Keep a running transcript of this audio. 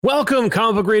Welcome,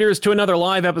 comic book readers, to another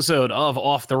live episode of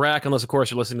Off the Rack, unless, of course,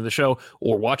 you're listening to the show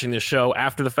or watching this show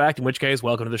after the fact, in which case,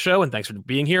 welcome to the show, and thanks for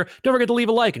being here. Don't forget to leave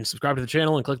a like and subscribe to the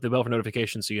channel and click the bell for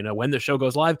notifications so you know when the show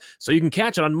goes live, so you can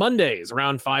catch it on Mondays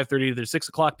around 5:30 to 6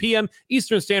 o'clock p.m.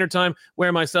 Eastern Standard Time,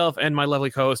 where myself and my lovely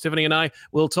co-host Tiffany and I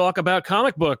will talk about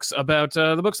comic books, about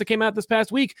the books that came out this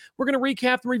past week. We're going to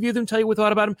recap them, review them, tell you what we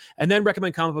thought about them, and then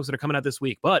recommend comic books that are coming out this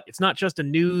week. But it's not just a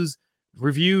news,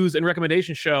 reviews, and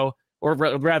recommendation show. Or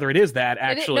rather, it is that,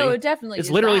 actually. It definitely is.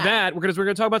 It's literally that. We're going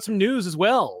to talk about some news as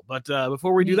well. But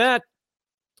before we do that,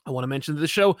 I want to mention that the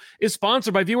show is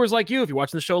sponsored by viewers like you. If you're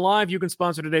watching the show live, you can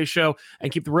sponsor today's show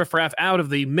and keep the riffraff out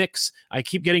of the mix. I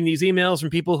keep getting these emails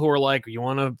from people who are like, you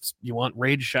want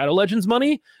Raid Shadow Legends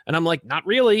money? And I'm like, not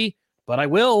really, but I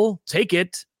will take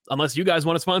it. Unless you guys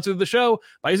want to sponsor the show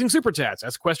by using Super Chats.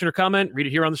 Ask a question or comment, read it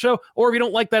here on the show. Or if you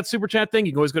don't like that Super Chat thing,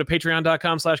 you can always go to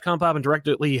patreon.com/compop and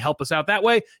directly help us out that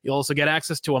way. You'll also get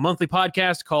access to a monthly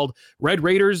podcast called Red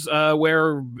Raiders,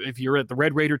 where if you're at the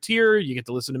Red Raider tier, you get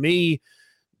to listen to me,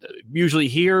 usually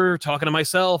here, talking to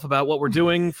myself about what we're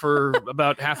doing for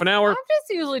about half an hour. I'm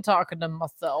just usually talking to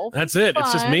myself. That's it.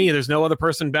 It's just me. There's no other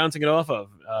person bouncing it off of.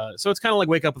 So it's kind of like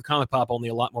Wake Up with Comic Pop, only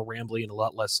a lot more rambly and a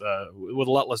lot less with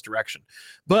a lot less direction.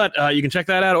 But you can check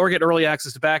that out or get early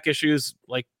access to back issues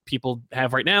like people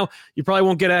have right now. You probably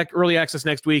won't get early access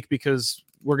next week because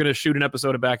we're going to shoot an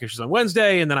episode of back issues on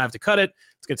Wednesday, and then I have to cut it.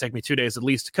 It's going to take me 2 days at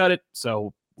least to cut it.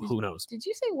 So who knows? Did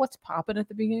you say what's popping at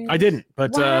the beginning? I didn't,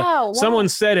 but someone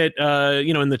said it,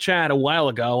 in the chat a while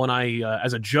ago, and I,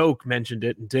 as a joke, mentioned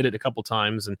it and did it a couple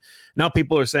times, and now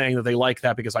people are saying that they like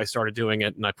that because I started doing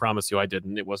it, and I promise you I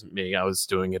didn't. It wasn't me. I was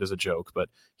doing it as a joke, but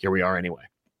here we are anyway.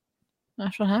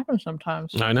 That's what happens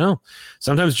sometimes. I know.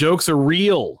 Sometimes jokes are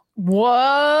real.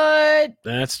 What?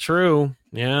 That's true.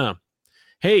 Yeah.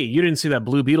 Hey, you didn't see that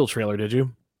Blue Beetle trailer, did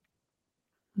you?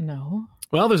 No.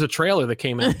 Well, there's a trailer that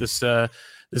came out this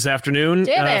afternoon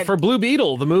Damn it. for Blue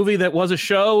Beetle, the movie that was a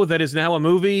show that is now a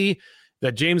movie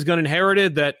that James Gunn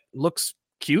inherited that looks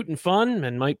cute and fun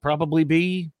and might probably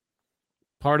be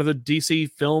part of the DC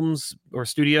Films or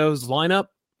Studios lineup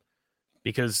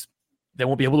because they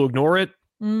won't be able to ignore it.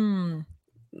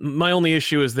 My only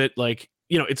issue is that,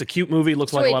 it's a cute movie,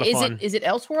 looks like a lot of fun. Is it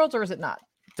Elseworlds or is it not?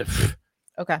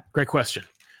 Okay. Great question.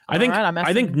 I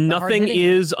think nothing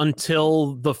is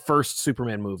until the first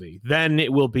Superman movie. Then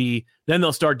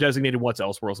they'll start designating what's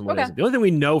Elseworlds and what isn't. The only thing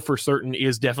we know for certain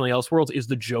is definitely Elseworlds is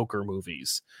the Joker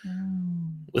movies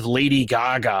with Lady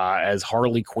Gaga as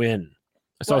Harley Quinn.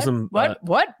 I saw some.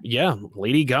 What? Yeah,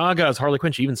 Lady Gaga as Harley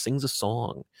Quinn. She even sings a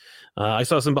song. I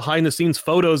saw some behind the scenes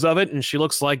photos of it, and she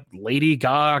looks like Lady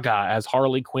Gaga as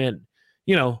Harley Quinn.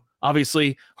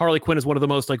 Obviously Harley Quinn is one of the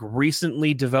most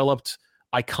recently developed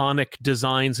iconic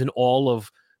designs in all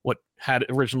of what had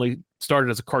originally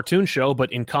started as a cartoon show, but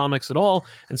in comics at all.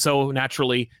 And so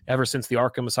naturally, ever since the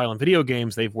Arkham Asylum video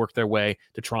games, they've worked their way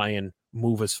to try and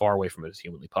move as far away from it as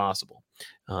humanly possible.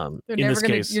 In this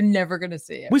case, you're never going to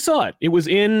see it. We saw it. It was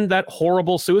in that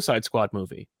horrible Suicide Squad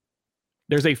movie.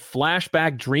 There's a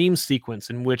flashback dream sequence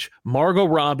in which Margot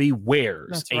Robbie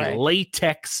wears a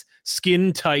latex,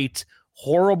 skin-tight,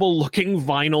 horrible-looking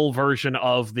vinyl version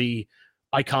of the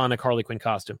iconic Harley Quinn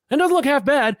costume. And it doesn't look half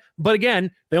bad, but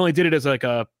again, they only did it as like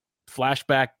a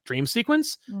flashback dream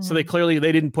sequence. So they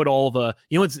didn't put all the,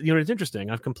 it's interesting.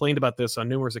 I've complained about this on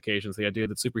numerous occasions, the idea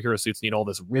that superhero suits need all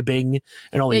this ribbing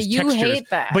and all these textures. You hate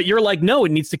that. But you're like, no,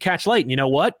 it needs to catch light. And you know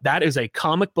what? That is a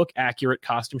comic book accurate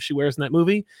costume she wears in that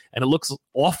movie, and it looks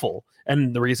awful.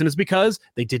 And the reason is because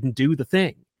they didn't do the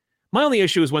thing. My only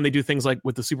issue is when they do things like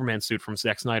with the Superman suit from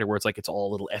Zack Snyder, where it's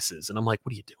all little S's. And I'm like,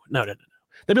 what are you doing? No.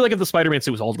 That'd be like if the Spider-Man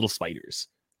suit was all little spiders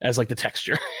as the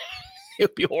texture. It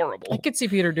would be horrible. I could see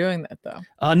Peter doing that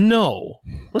though. No.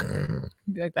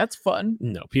 Be like, that's fun.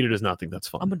 No, Peter does not think that's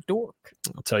fun. I'm a dork.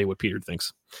 I'll tell you what Peter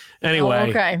thinks. Anyway.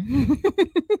 Okay.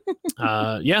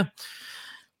 Yeah.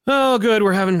 Oh, good.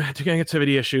 We're having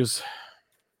connectivity issues.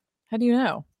 How do you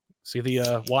know? See the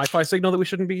Wi-Fi signal that we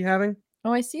shouldn't be having?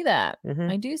 Oh, I see that.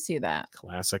 I do see that.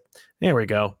 Classic. There we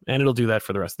go. And it'll do that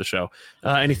for the rest of the show.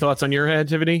 Any thoughts on your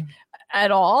activity? At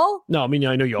all? No, I mean,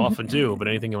 I know you often do, but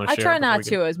anything you want to share? I try not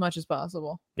to as much as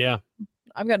possible. Yeah.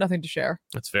 I've got nothing to share.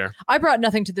 That's fair. I brought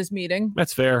nothing to this meeting.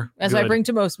 That's fair. As I bring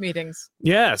to most meetings.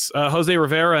 Yes. Jose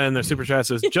Rivera in their super chat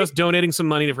says, just donating some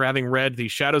money for having read the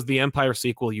Shadows of the Empire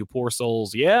sequel, you poor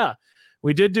souls. Yeah.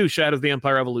 We did do Shadow of the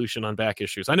Empire Evolution on back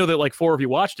issues. I know that like 4 of you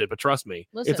watched it, but trust me,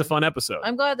 Listen, it's a fun episode.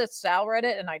 I'm glad that Sal read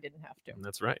it and I didn't have to.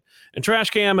 That's right. And Trash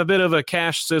Cam, a bit of a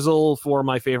cash sizzle for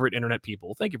my favorite internet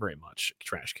people. Thank you very much,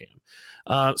 Trash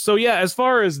Cam. So yeah, as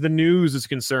far as the news is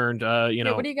concerned, you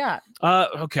know, what do you got?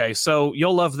 Okay, so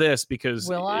you'll love this because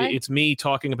it's me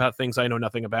talking about things I know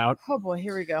nothing about. Oh boy,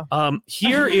 here we go.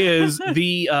 Here is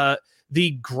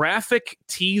the graphic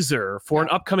teaser for an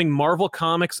upcoming Marvel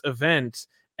Comics event.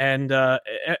 And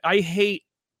I hate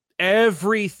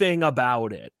everything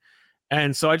about it.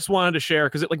 And so I just wanted to share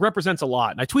because it like represents a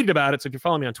lot. And I tweeted about it. So if you're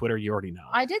following me on Twitter, you already know.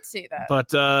 I did see that. But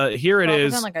here it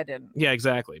is. Pretend like I didn't. Yeah,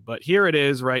 exactly. But here it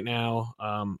is right now.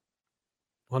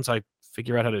 Once I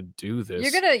figure out how to do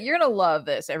this. You're gonna love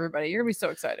this, everybody. You're gonna be so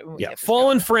excited when we get this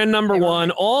Fallen going. Friend number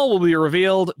 1. All will be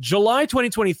revealed July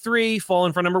 2023.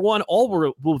 Fallen Friend number 1.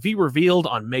 All will be revealed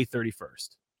on May 31st.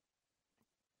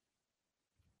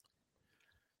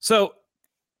 So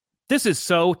this is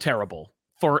so terrible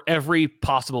for every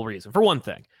possible reason. For one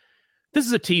thing, this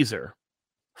is a teaser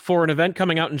for an event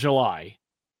coming out in July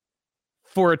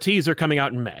for a teaser coming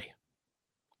out in May.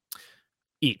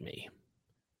 Eat me.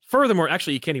 Furthermore,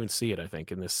 actually, you can't even see it, I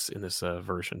think, in this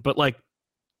version. But like,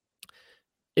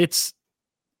 it's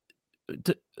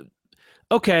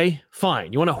okay,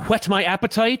 fine. You want to whet my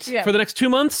appetite for the next 2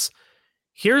 months?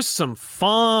 Here's some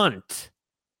font.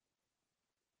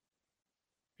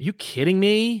 Are you kidding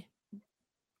me?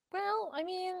 Well, I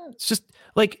mean, it's just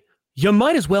like you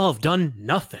might as well have done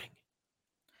nothing.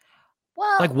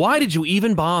 Well, like, why did you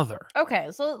even bother? Okay,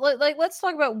 so like let's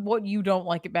talk about what you don't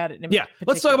like about it.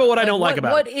 Let's talk about what I don't like about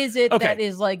it. What is it that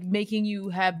is like making you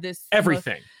have this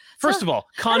everything? First of all,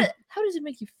 how does it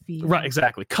make you feel? Right,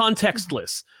 exactly.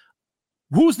 Contextless.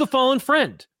 Who's the fallen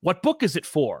friend? What book is it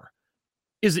for?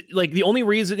 Is it like the only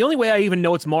way I even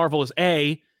know it's Marvel is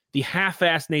A, the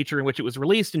half-assed nature in which it was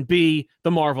released, and B,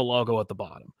 the Marvel logo at the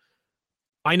bottom.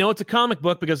 I know it's a comic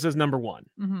book because it says number 1.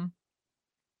 Mm-hmm.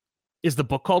 Is the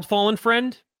book called Fallen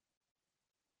Friend?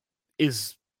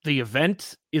 Is the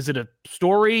event? Is it a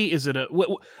story? Is it a?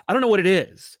 I don't know what it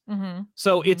is. Mm-hmm.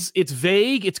 So it's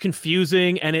vague, it's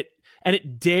confusing, and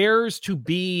it dares to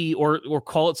be or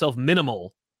call itself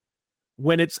minimal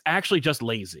when it's actually just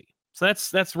lazy. So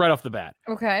that's right off the bat.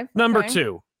 Okay. Number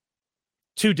 2.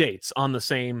 2 dates on the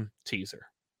same teaser.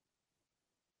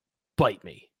 Bite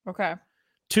me. Okay.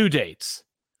 2 dates.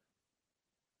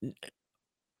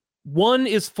 One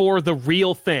is for the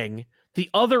real thing. The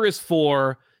other is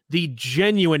for the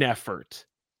genuine effort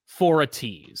for a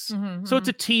tease. Mm-hmm. So it's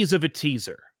a tease of a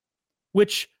teaser,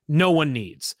 which no one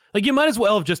needs. Like, you might as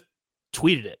well have just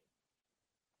tweeted it.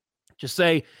 Just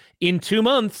say, in 2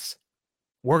 months,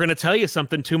 we're going to tell you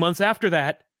something 2 months after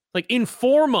that. Like, in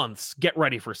 4 months, get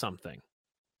ready for something.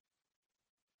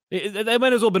 That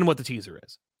might as well have been what the teaser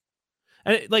is.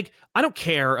 And I don't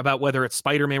care about whether it's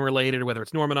Spider-Man related or whether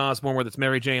it's Norman Osborn, whether it's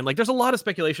Mary Jane. Like, there's a lot of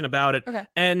speculation about it. Okay.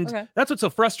 And that's what's so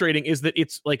frustrating is that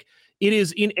it's like, it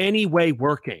is in any way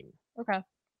working. Okay.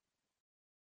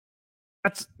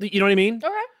 That's, you know what I mean?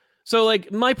 Okay. So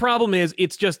like, my problem is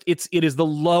it is the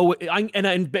low,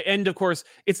 and of course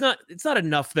it's not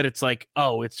enough that it's like,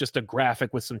 oh, it's just a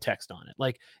graphic with some text on it.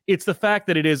 Like, it's the fact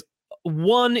that it is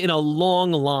one in a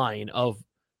long line of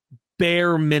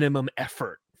bare minimum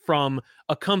effort from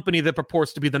a company that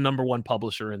purports to be the number 1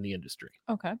 publisher in the industry.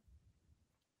 Okay.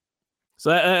 So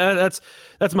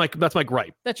that's my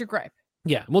gripe. That's your gripe.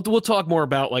 Yeah, we'll talk more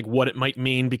about like what it might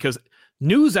mean, because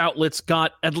news outlets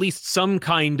got at least some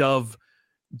kind of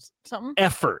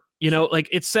effort. You know, like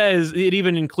it says, it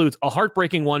even includes a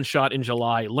heartbreaking one-shot in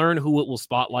July. Learn who it will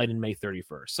spotlight in May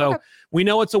 31st. So we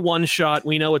know it's a one-shot.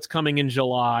 We know it's coming in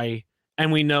July.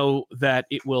 And we know that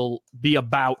it will be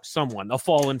about someone, a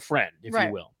fallen friend, if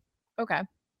you will. Okay.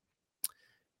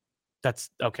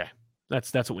 That's okay.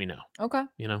 That's what we know. Okay.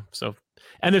 You know, so,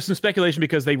 and there's some speculation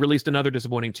because they released another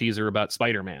disappointing teaser about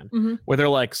Spider-Man, where they're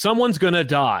like, someone's gonna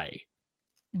die,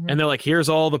 and they're like, here's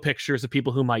all the pictures of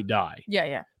people who might die.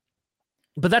 Yeah.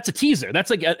 But that's a teaser.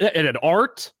 That's like it had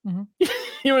art. You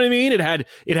know what I mean?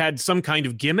 It had some kind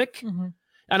of gimmick,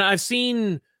 and I've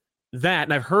seen that,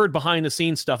 and I've heard behind the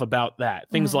scenes stuff about that.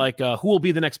 Things like who will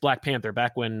be the next Black Panther,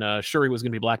 back when Shuri was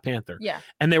going to be Black Panther. Yeah.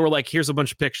 And they were like, here's a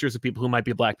bunch of pictures of people who might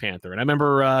be Black Panther. And I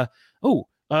remember,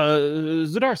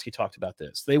 Zdarsky talked about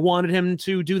this. They wanted him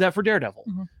to do that for Daredevil,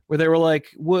 where they were like,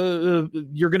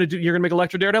 you're going to make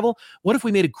Elektra Daredevil? What if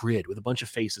we made a grid with a bunch of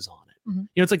faces on it? You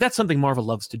know, it's like, that's something Marvel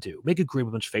loves to do. Make a grid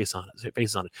with a bunch of faces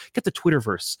on it. Get the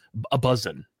Twitterverse a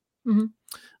buzzing.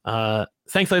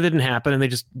 Thankfully, that didn't happen,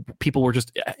 and people were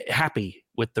just happy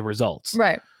with the results.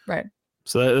 Right.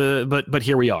 So, but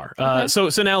here we are. Okay. So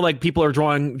now like people are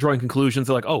drawing conclusions.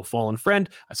 They're like, oh, Fallen Friend.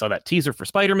 I saw that teaser for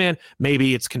Spider-Man.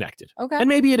 Maybe it's connected. Okay. And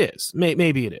maybe it is.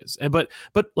 Maybe it is. But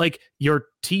like you're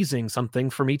teasing something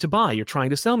for me to buy. You're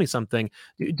trying to sell me something.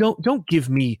 Don't give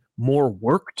me more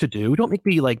work to do. Don't make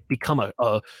me like become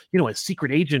a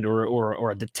secret agent or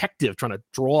a detective trying to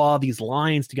draw these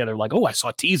lines together. Like, oh, I saw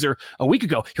a teaser a week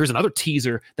ago. Here's another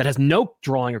teaser that has no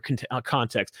drawing or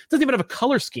context. It doesn't even have a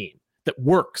color scheme that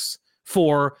works.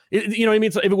 For you know what I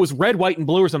mean? So if it was red, white, and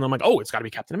blue or something, I'm like, oh, it's got to be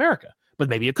Captain America, but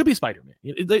maybe it could be Spider-Man.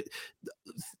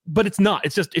 But it's not.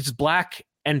 It's just black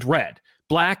and red.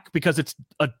 Black because it's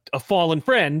a fallen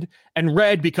friend, and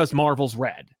red because Marvel's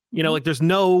red. You know, like there's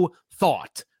no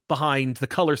thought behind the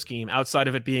color scheme outside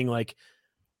of it being like,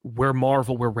 we're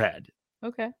Marvel, we're red.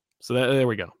 Okay. So there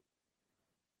we go.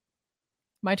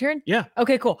 My turn? Yeah.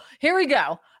 Okay, cool. Here we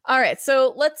go. All right,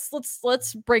 so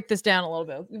let's break this down a little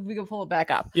bit. We can pull it back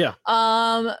up. Yeah.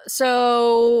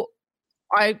 So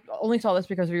I only saw this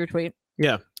because of your tweet.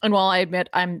 Yeah. And while I admit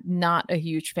I'm not a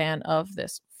huge fan of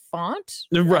this font,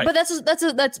 right? But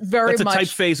that's very much a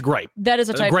typeface gripe. That is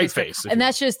a typeface great face, and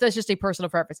that's just a personal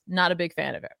preference. Not a big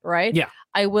fan of it, right? Yeah.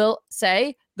 I will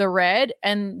say the red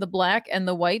and the black and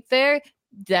the white there.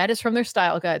 That is from their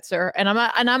style guide, sir. And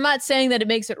I'm not saying that it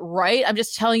makes it right. I'm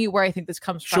just telling you where I think this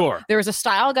comes from. Sure. There is a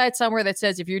style guide somewhere that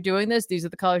says if you're doing this, these are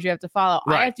the colors you have to follow.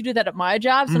 Right. I have to do that at my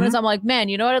job. Sometimes I'm like, man,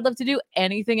 you know what I'd love to do?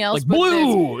 Anything else like but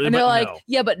blue. this. And they're like, no.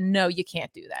 yeah, but no, you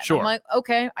can't do that. Sure. I'm like,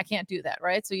 okay, I can't do that,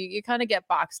 right? So you kind of get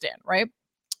boxed in, right?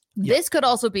 Yeah. This could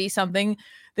also be something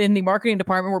in the marketing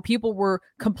department where people were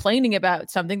complaining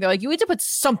about something. They're like, you need to put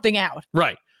something out.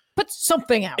 Right. Put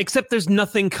something out. Except there's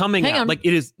nothing coming out. Like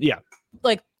it is, yeah.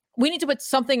 Like, we need to put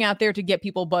something out there to get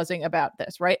people buzzing about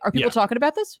this, right? Are people talking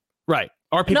about this? Right.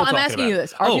 Are people I'm asking you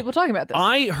this. Are people talking about this?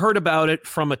 I heard about it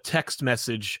from a text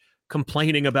message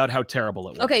complaining about how terrible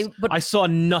it was. Okay, but I saw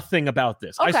nothing about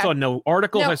this. Okay. I saw no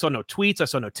articles. Now, I saw no tweets. I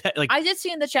saw no I did see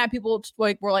in the chat people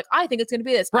were like, I think it's going to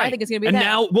be this. Right. I think it's going to be and that.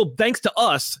 now, well, thanks to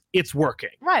us, it's working.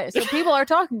 Right. So people are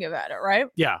talking about it, right?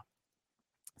 Yeah.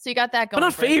 So you got that going. But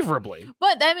not favorably.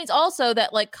 But that means also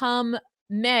that like come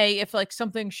May, if like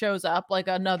something shows up, like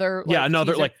another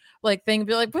another teaser, like thing,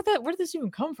 be like, where did this even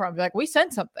come from? Be like, we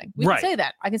sent something. We right. can say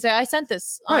that. I can say I sent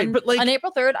this but like, on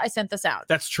April 3rd. I sent this out.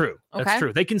 That's true. Okay? That's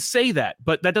true. They can say that,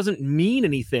 but that doesn't mean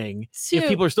anything if 2,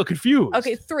 people are still confused.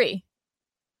 Okay, 3.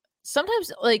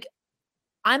 Sometimes like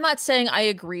I'm not saying I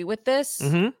agree with this,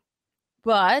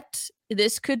 but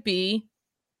this could be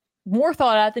more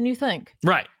thought out than you think.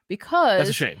 Right. Because that's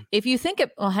a shame. If you think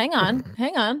it, well, hang on.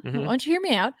 Why don't you hear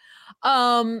me out?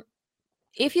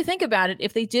 If you think about it,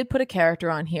 if they did put a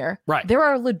character on here, right, there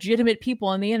are legitimate people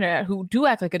on the internet who do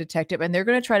act like a detective, and they're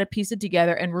going to try to piece it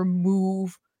together and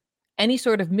remove any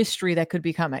sort of mystery that could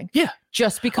be coming. Yeah,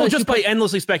 just because just by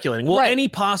endlessly speculating. Well, right. any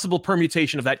possible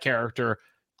permutation of that character,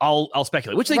 I'll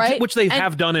speculate, which they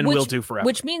have done and will do forever.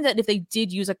 Which means that if they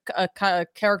did use a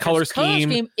character's color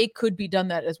scheme, it could be done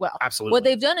that as well. Absolutely. What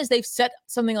they've done is they've set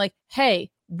something like, hey,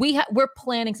 we're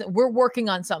planning something. We're working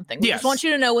on something. We just want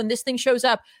you to know when this thing shows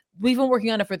up, we've been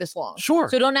working on it for this long. Sure.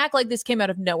 So don't act like this came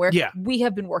out of nowhere. Yeah. We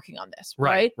have been working on this.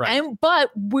 Right. But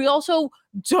we also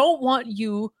don't want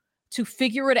you to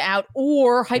figure it out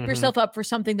or hype yourself up for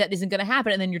something that isn't going to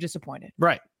happen, and then you're disappointed.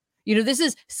 Right. You know, this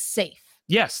is safe.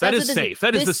 Yes, that is safe.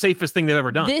 That is the safest thing they've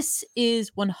ever done. This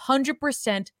is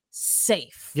 100%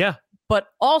 safe. Yeah. But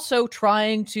also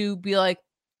trying to be like,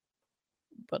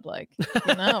 but like,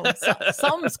 you know,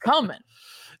 something's coming.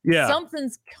 Yeah.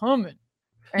 Something's coming.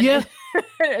 And yeah.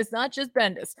 It's not just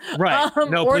Bendis. Right.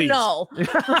 No, or please. Null.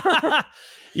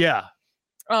 Yeah.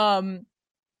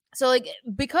 So like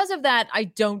because of that, I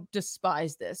don't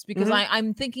despise this because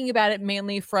I'm thinking about it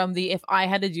mainly from the if I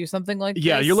had to do something like this.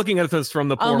 Yeah, you're looking at this from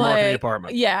the poor marketing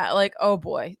department. Yeah, like oh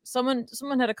boy, someone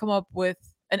had to come up with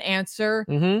an answer.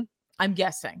 I'm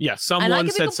guessing. Yeah, someone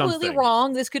said something. I could be completely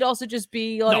wrong. This could also just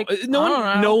be like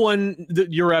no one.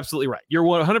 You're absolutely right. You're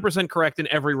 100% correct in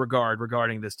every regard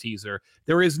regarding this teaser.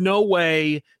 There is no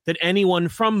way that anyone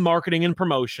from marketing and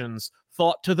promotions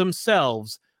thought to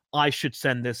themselves, "I should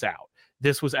send this out."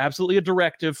 This was absolutely a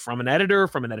directive from an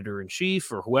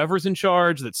editor-in-chief, or whoever's in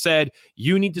charge that said,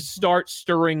 you need to start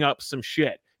stirring up some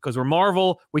shit. Because we're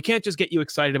Marvel, we can't just get you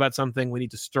excited about something. We need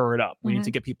to stir it up. We need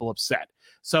to get people upset.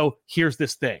 So here's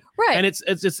this thing. Right. And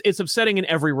it's upsetting in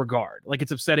every regard. Like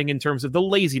it's upsetting in terms of the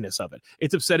laziness of it.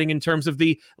 It's upsetting in terms of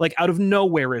the like out of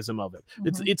nowhereism of it.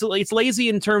 It's lazy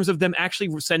in terms of them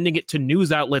actually sending it to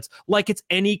news outlets like it's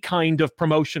any kind of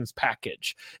promotions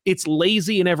package. It's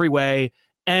lazy in every way.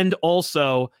 And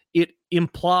also, it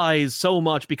implies so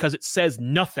much because it says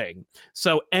nothing.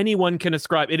 So anyone can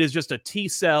ascribe, it is just a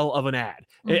T-cell of an ad.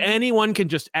 Anyone can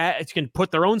just can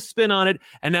put their own spin on it,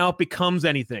 and now it becomes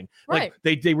anything. Right.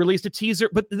 Like they released a teaser,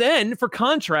 but then for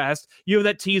contrast, you have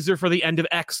that teaser for the end of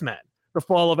X-Men, the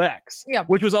Fall of X,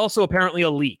 which was also apparently a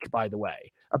leak, by the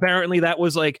way. Apparently that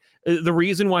was like the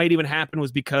reason why it even happened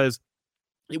was because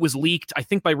it was leaked, I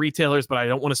think, by retailers, but I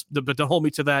don't want to. But don't hold me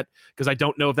to that because I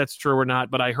don't know if that's true or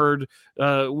not. But I heard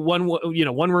one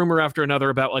rumor after another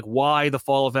about like why the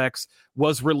Fall of X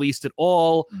was released at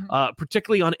all,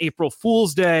 particularly on April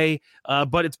Fool's Day.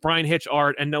 But it's Brian Hitch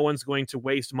art, and no one's going to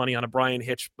waste money on a Brian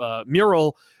Hitch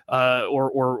mural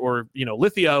or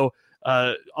lithio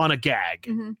on a gag,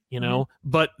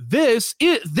 But this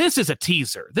is a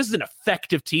teaser. This is an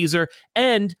effective teaser,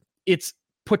 and it's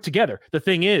put together. The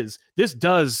thing is, this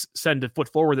does send a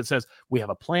foot forward that says we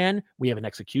have a plan, we have an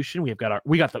execution,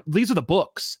 these are the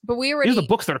books. But these are the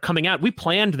books that are coming out. We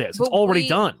planned this. It's already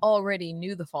done. Already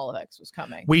knew the Fall of X was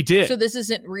coming. We did. So this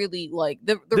isn't really like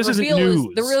the this reveal isn't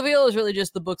news. The reveal is really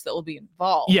just the books that will be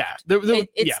involved. Yeah.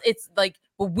 It's like,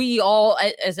 but we all,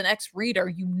 as an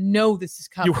ex-reader, this is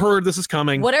coming. You heard this is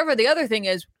coming. Whatever the other thing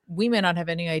is, we may not have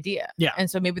any idea. Yeah.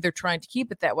 And so maybe they're trying to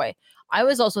keep it that way. I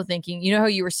was also thinking, how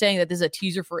you were saying that this is a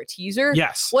teaser for a teaser?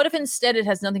 Yes. What if instead it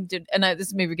has nothing to, and this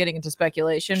is maybe getting into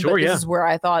speculation, sure, but this is where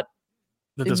I thought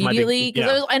that immediately,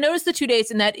 because I noticed the 2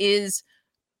 dates, and that is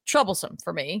troublesome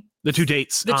for me. The 2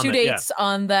 dates.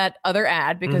 On that other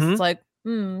ad, because it's like,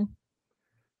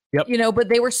 Yep. But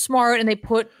they were smart, and they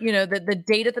put, the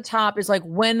date at the top is like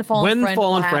when Fallen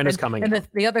Friend is coming. And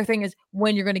the other thing is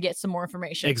when you're going to get some more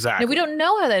information. Exactly. Now, we don't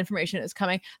know how that information is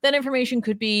coming. That information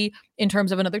could be in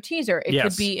terms of another teaser. It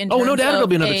could be in terms no doubt of it'll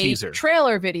be another a teaser.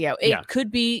 Trailer video. It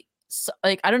could be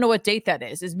like, I don't know what date that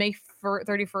is. Is May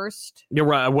 31st? You're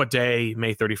right. What day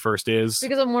May 31st is?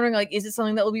 Because I'm wondering, like, is it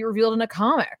something that will be revealed in a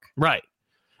comic? Right.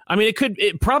 I mean,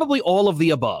 it probably all of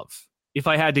the above. If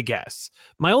I had to guess,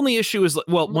 my only issue is,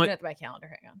 well, I'm looking at my calendar.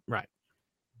 Hang on. Right.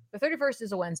 The 31st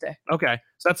is a Wednesday. Okay.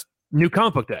 So that's New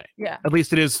Comic Book Day. Yeah. At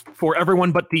least it is for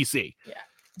everyone but DC. Yeah.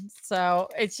 So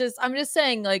I'm just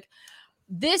saying, like,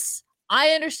 this,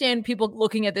 I understand people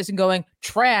looking at this and going,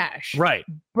 trash. Right.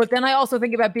 But then I also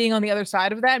think about being on the other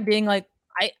side of that and being like,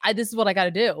 I this is what I got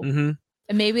to do. Mm-hmm.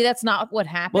 And maybe that's not what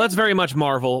happened. Well, that's very much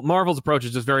Marvel. Marvel's approach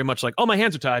is just very much like, oh, my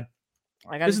hands are tied.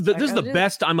 This is the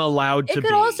best I'm allowed to be. It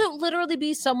could also literally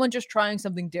be someone just trying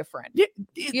something different. Yeah,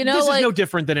 this is no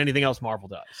different than anything else Marvel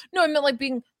does. No, I meant like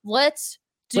let's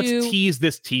tease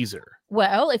this teaser.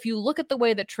 Well, if you look at the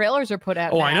way that trailers are put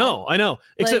out. Oh, now, I know.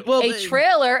 Except, a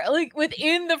trailer, like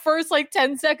within the first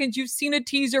 10 seconds, you've seen a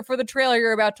teaser for the trailer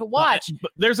you're about to watch. But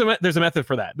there's a method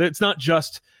for that. It's not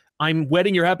just I'm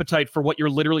whetting your appetite for what you're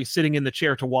literally sitting in the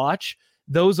chair to watch.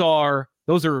 Those are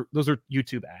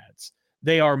YouTube ads.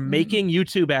 They are making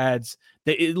YouTube ads.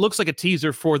 It looks like a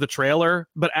teaser for the trailer,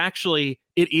 but actually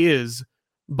it is.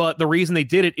 But the reason they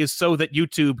did it is so that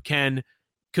YouTube can,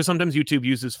 because sometimes YouTube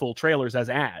uses full trailers as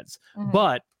ads,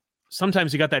 but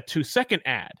sometimes you got that 2-second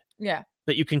ad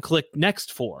that you can click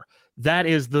next for. That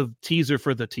is the teaser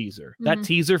for the teaser. That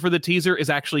teaser for the teaser is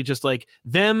actually just like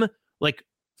them, like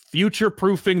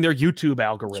future-proofing their YouTube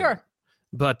algorithm. Sure.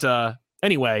 But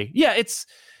anyway,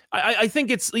 I think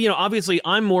it's, obviously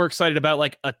I'm more excited about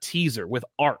like a teaser with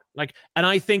art, and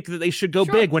I think that they should go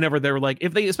big whenever they're like,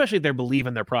 especially if they believe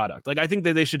in their product. Like, I think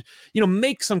that they should,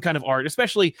 make some kind of art,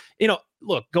 especially,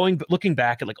 looking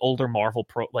back at like older Marvel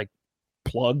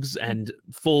plugs and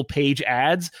full page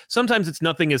ads. Sometimes it's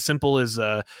nothing as simple as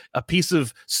a piece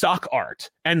of stock art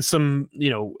and some,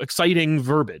 exciting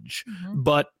verbiage,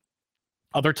 but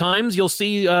other times you'll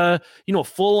see,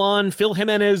 full on Phil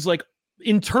Jimenez, like,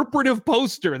 interpretive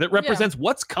poster that represents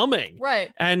what's coming,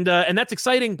 right? And that's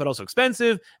exciting but also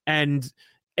expensive, and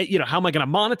how am I going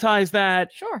to monetize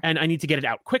that? Sure. And I need to get it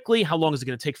out quickly. How long is it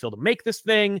going to take Phil to make this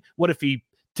thing? What if he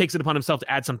takes it upon himself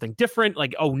to add something different?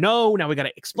 Like, oh no, now we got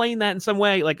to explain that in some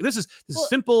way. Like, this is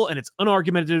simple and it's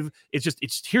unargumentative. It's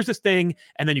just here's this thing,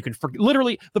 and then you can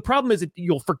literally, the problem is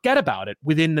you'll forget about it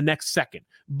within the next second.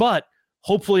 But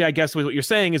hopefully, I guess what you're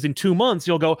saying is in 2 months,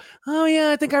 you'll go, oh,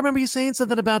 yeah, I think I remember you saying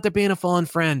something about there being a fallen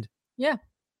friend. Yeah.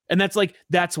 And that's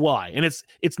why. And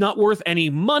it's not worth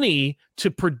any money to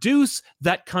produce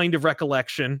that kind of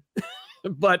recollection.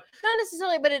 But not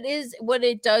necessarily, but it is, what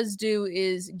it does do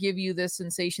is give you this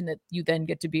sensation that you then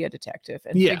get to be a detective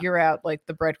and figure out like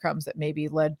the breadcrumbs that maybe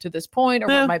led to this point, or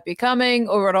what might be coming,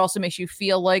 or it also makes you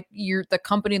feel like the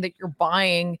company that you're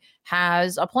buying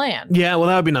has a plan. Yeah, well,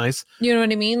 that would be nice. You know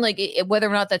what I mean? Like, whether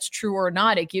or not that's true or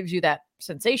not, it gives you that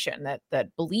sensation,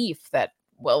 that belief that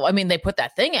well, I mean, they put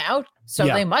that thing out, so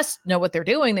they must know what they're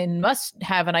doing. They must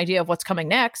have an idea of what's coming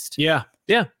next. Yeah.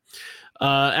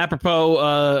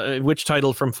 Apropos, which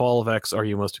title from Fall of X are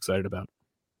you most excited about?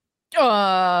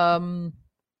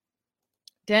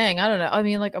 Dang, I don't know. I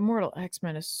mean, like, Immortal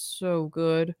X-Men is so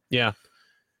good. Yeah.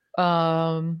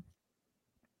 Yeah,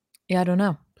 I don't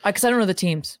know. Because I don't know the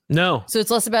teams. No. So it's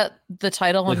less about the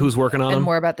title like who's working on and them,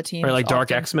 more about the teams. Right, like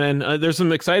Dark X-Men. There's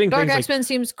some exciting Dark things. Dark X-Men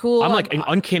seems cool. I'm like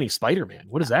Uncanny Spider-Man.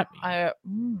 What does that mean? I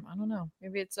don't know.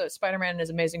 Maybe it's Spider-Man and his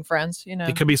Amazing Friends. You know,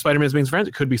 it could be Spider-Man's Amazing Friends.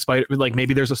 It could be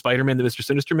maybe there's a Spider-Man that Mr.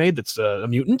 Sinister made that's a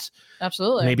mutant.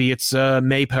 Absolutely. Maybe it's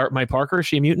May Parker. Is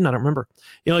she a mutant? I don't remember.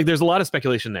 Like there's a lot of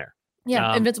speculation there.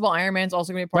 Yeah, Invincible Iron Man's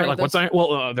also going to be part of this. What's Iron?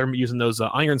 Well, they're using those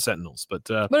Iron Sentinels, but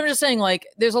I'm just saying, like,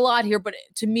 there's a lot here. But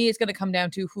to me, it's going to come down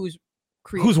to who's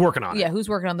working on it. Yeah, who's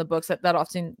working on the books. That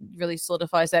often really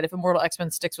solidifies that. If Immortal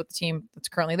X-Men sticks with the team that's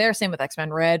currently there, same with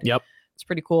X-Men Red. Yep, it's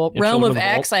pretty cool. Realm of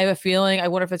X, I have a feeling. I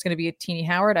wonder if it's going to be a Teeny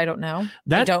Howard. I don't know.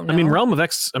 I don't know. I mean, Realm of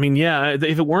X. I mean, yeah.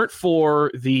 If it weren't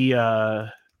for the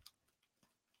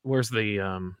where's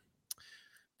the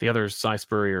other Cy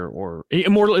Spurrier or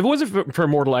Immortal? If it wasn't for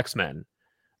Immortal X-Men,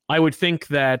 I would think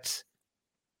that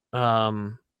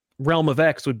Realm of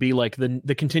X would be like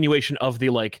the continuation of the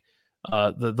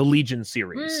the Legion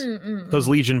series, those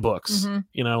Legion books,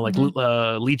 you know, like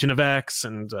Legion of X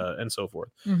and so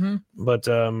forth. But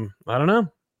I don't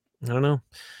know,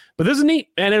 but this is neat,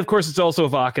 and of course it's also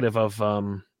evocative of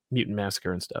Mutant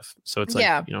Massacre and stuff. So it's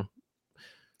like, you know.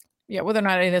 Yeah, whether or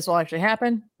not any of this will actually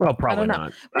happen. Well, probably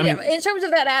not. I mean, in terms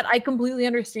of that ad, I completely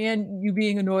understand you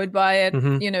being annoyed by it.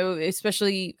 You know,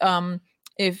 especially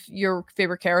if your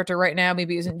favorite character right now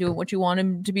maybe isn't doing what you want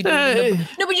him to be doing.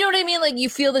 No, but you know what I mean? Like, you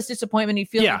feel this disappointment. You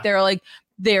feel like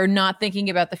they're not thinking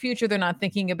about the future. They're not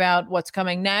thinking about what's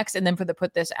coming next. And then for them to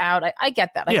put this out, I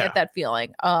get that. I get that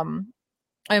feeling. I'm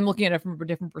looking at it from a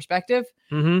different perspective.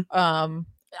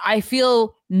 I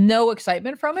feel no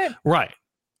excitement from it. Right.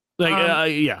 Like,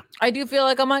 I do feel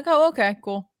like I'm like, oh, okay,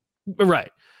 cool.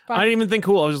 Right. Fine. I didn't even think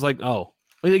cool. I was just like, oh,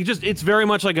 like, it's very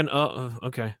much like an,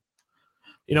 okay.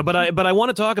 You know, but I want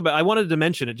to talk about, I wanted to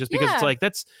mention it just because it's like,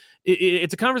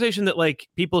 it's a conversation that like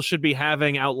people should be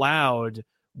having out loud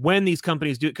when these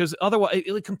companies do, because otherwise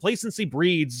like, complacency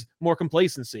breeds more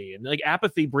complacency, and like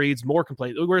apathy breeds more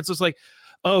complacency, where it's just like,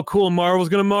 oh, cool, Marvel's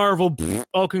going to Marvel.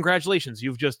 Oh, congratulations.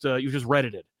 You've just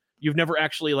Reddited. You've never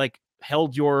actually like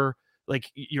held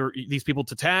these people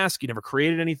to task. You never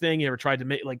created anything. You never tried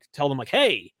to tell them like,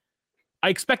 hey, I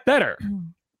expect better.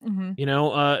 You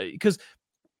know, because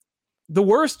the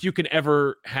worst you can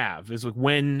ever have is like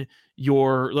when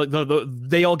you're like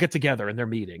they all get together and they're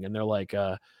meeting and they're like,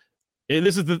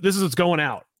 this is what's going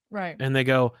out, right? And they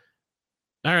go,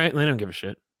 all right, and they don't give a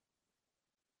shit.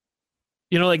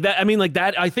 You know, like that. I mean, like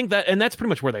that. I think that, and that's pretty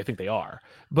much where they think they are.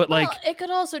 But like, it could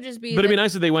also just be. But it'd be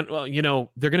nice if they went. Well, you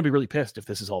know, they're going to be really pissed if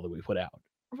this is all that we put out.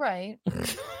 Right.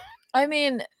 I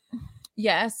mean,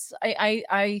 yes,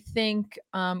 I think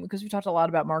because we talked a lot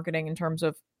about marketing in terms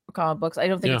of comic books. I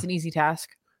don't think it's an easy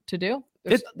task to do.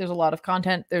 There's a lot of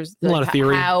content. There's a lot of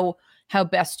theory. How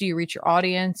best do you reach your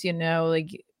audience? You know,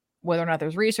 like whether or not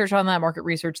there's research on that, market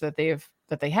research that they've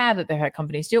had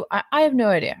companies do. I have no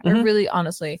idea. I really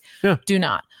honestly do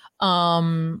not.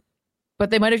 But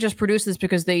they might have just produced this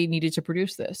because they needed to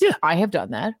produce this. Yeah. I have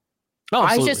done that. Oh,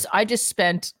 absolutely. I just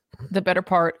spent the better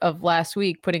part of last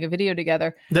week putting a video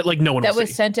together that like no one that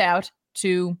was sent out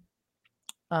to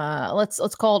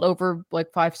let's call it over like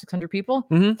 500-600 people.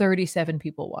 37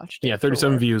 people watched it. Yeah,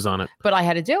 37 views on it. But I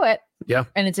had to do it. Yeah.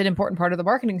 And it's an important part of the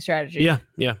marketing strategy.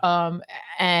 Yeah.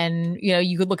 And you know,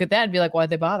 you could look at that and be like, why'd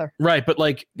they bother? Right, but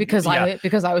like because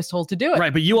I was told to do it.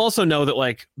 Right, but you also know that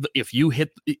like if you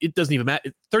hit, it doesn't even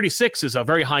matter. 36 is a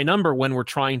very high number when we're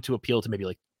trying to appeal to maybe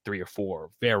like 3 or 4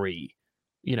 very,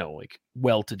 you know, like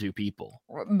well-to-do people.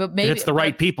 But maybe if it's the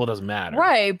right people, doesn't matter.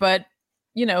 Right, but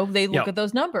you know, they look at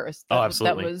those numbers.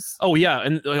 Absolutely. That was... Oh, yeah.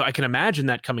 And I can imagine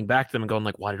that coming back to them and going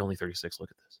like, why did only 36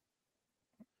 look at this?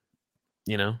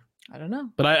 You know? I don't know.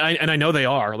 But I know they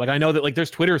are. Like, I know that like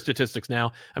there's Twitter statistics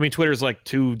now. I mean, Twitter's like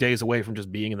 2 days away from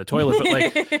just being in the toilet. But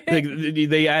like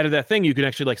they added that thing. You can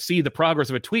actually like see the progress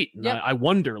of a tweet. And I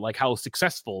wonder like how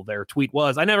successful their tweet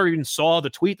was. I never even saw the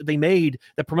tweet that they made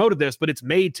that promoted this, but it's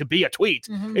made to be a tweet.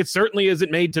 It certainly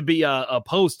isn't made to be a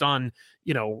post on,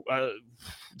 you know,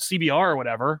 CBR or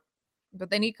whatever. But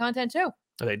they need content too.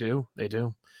 They do.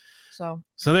 So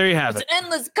there you have it. It's an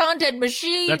endless content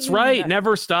machine. That's right.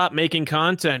 Never stop making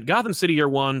content. Gotham City Year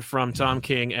One from Tom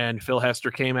King and Phil Hester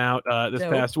came out this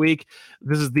past week.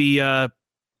 This is the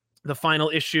final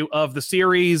issue of the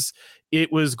series.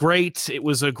 It was great. It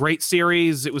was a great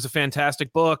series. It was a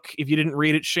fantastic book. If you didn't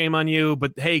read it, shame on you.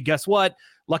 But hey, guess what?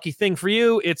 Lucky thing for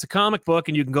you, it's a comic book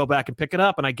and you can go back and pick it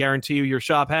up. And I guarantee you your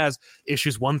shop has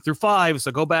issues 1 through 5.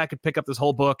 So go back and pick up this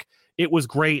whole book. It was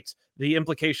great. The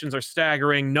implications are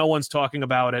staggering. No one's talking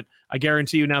about it. I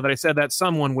guarantee you now that I said that,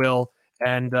 someone will.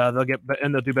 And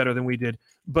they'll do better than we did.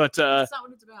 But that's not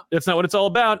what it's about. That's not what it's all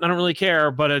about. I don't really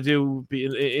care, but I do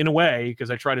in a way,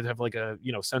 because I try to have like a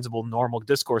sensible, normal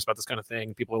discourse about this kind of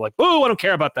thing. People are like, "Oh, I don't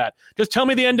care about that. Just tell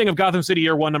me the ending of Gotham City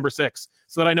Year 1, number 6,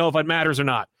 so that I know if it matters or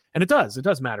not." And it does. It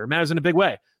does matter. It matters in a big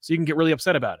way. So you can get really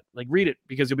upset about it. Like, read it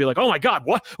because you'll be like, "Oh my God,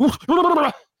 what?" And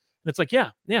it's like, yeah,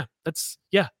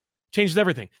 changes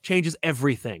everything. Changes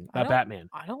everything about Batman.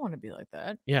 I don't want to be like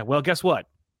that. Yeah. Well, guess what?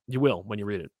 You will when you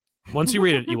read it. Once you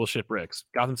read it, you will shit bricks.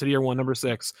 Gotham City Year 1, number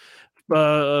 6.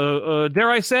 Dare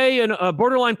I say, a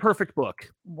borderline perfect book.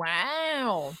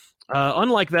 Wow.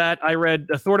 Unlike that, I read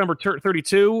Thor number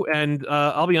 32, and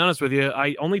I'll be honest with you,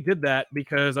 I only did that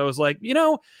because I was like,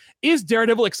 is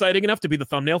Daredevil exciting enough to be the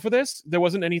thumbnail for this? There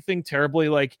wasn't anything terribly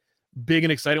big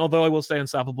and exciting, although I will say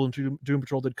Unstoppable and Doom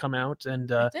Patrol did come out, and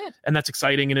that's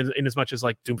exciting in as much as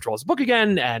Doom Patrol is a book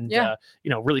again, and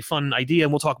really fun idea,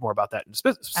 and we'll talk more about that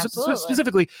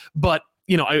specifically. But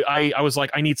I was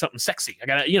like, I need something sexy. I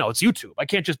gotta, it's YouTube. I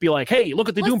can't just be like, hey, look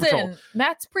at the Doom Patrol.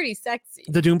 Matt's pretty sexy.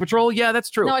 The Doom Patrol, yeah, that's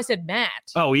true. No, I said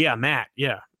Matt. Oh yeah, Matt.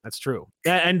 Yeah, that's true,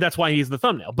 and that's why he's the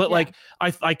thumbnail. But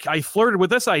I flirted with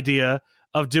this idea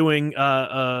of doing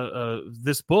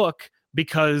this book.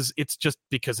 Because it's just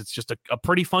a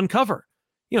pretty fun cover.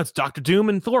 It's Dr. Doom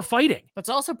and Thor fighting. But it's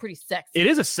also pretty sexy. It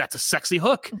is a sexy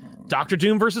hook. Dr.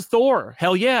 Doom versus Thor.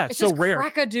 Hell yeah. It's so rare.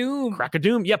 Crack a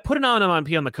Doom. Yeah, put it on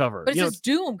the cover. But it's just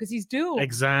Doom because he's Doom.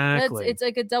 Exactly. It's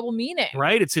like a double meaning.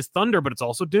 Right? It's his thunder, but it's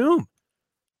also Doom.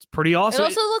 It's pretty awesome. It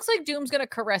also looks like Doom's gonna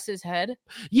caress his head.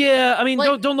 Yeah, I mean,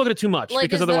 don't look at it too much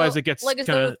because otherwise it gets as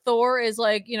though Thor is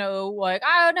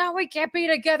oh no, we can't be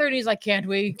together, and he's like, can't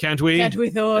we? Can't we,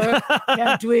 Thor?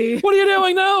 Can't we? What are you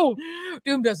doing? No.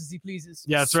 Doom does as he pleases.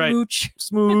 Yeah, that's Smooch. Right.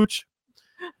 Smooch.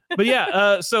 But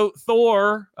yeah, so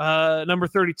Thor, number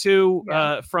 32,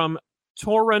 from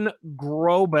Torun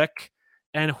Grobek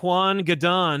and Juan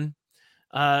Gadon.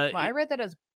 I read that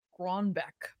as Gronbeck,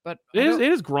 but it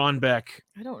is Gronbeck.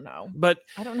 I don't know, but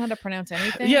I don't know how to pronounce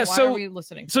anything. Yeah, Why are we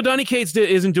listening? So Donny Cates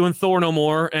isn't doing Thor no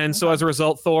more, and so as a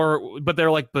result, Thor. But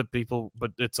they're like, but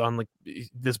it's on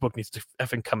this book needs to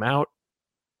effing come out.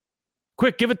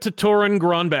 Quick, give it to Torun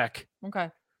Gronbeck. Okay.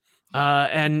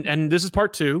 And this is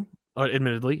part 2.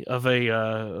 Admittedly, of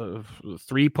a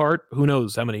 3-part, who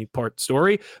knows how many part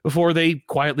story before they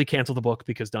quietly cancel the book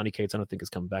because Donny Cates, I don't think, is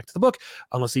coming back to the book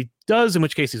unless he does, in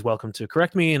which case he's welcome to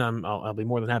correct me, and I'll be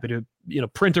more than happy to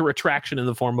print a retraction in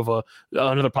the form of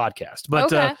another podcast.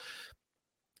 But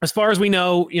as far as we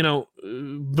know,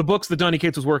 the books that Donny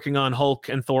Cates was working on, Hulk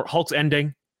and Thor, Hulk's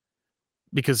ending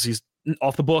because he's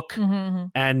off the book,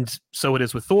 and so it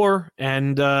is with Thor,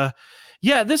 and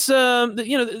yeah, this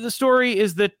the story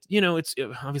is that it's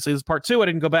obviously this is part 2. I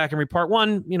didn't go back and read part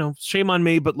 1. Shame on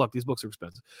me, but look, these books are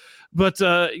expensive. But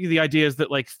the idea is that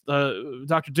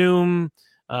Dr. Doom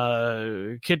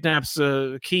kidnaps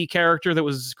a key character that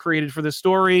was created for this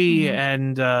story,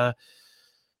 and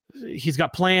he's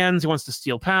got plans. He wants to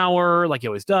steal power, like he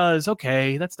always does.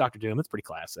 Okay, that's Dr. Doom. That's pretty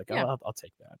classic. Yeah. I'll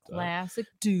take that. Classic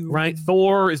Doom. Right.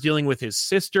 Thor is dealing with his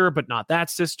sister, but not that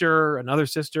sister. Another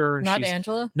sister. And not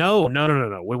Angela. No.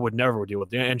 We would never deal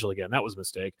with Angela again. That was a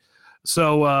mistake.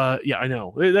 So yeah, I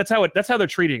know. That's how they're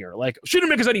treating her. Like, she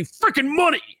didn't make us any freaking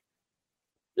money.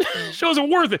 She wasn't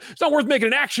worth it. It's not worth making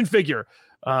an action figure.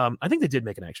 I think they did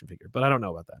make an action figure, but I don't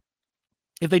know about that.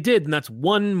 If they did, then that's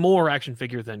one more action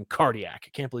figure than Cardiac. I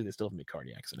can't believe they still haven't made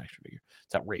Cardiac as an action figure.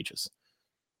 It's outrageous.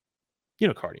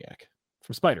 Cardiac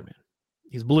from Spider-Man.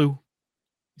 He's blue.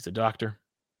 He's a doctor.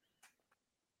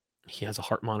 He has a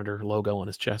heart monitor logo on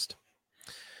his chest.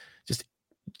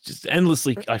 Just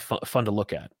endlessly fun to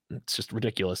look at. It's just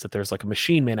ridiculous that there's a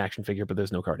Machine Man action figure, but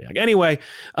there's no Cardiac. Anyway,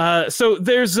 so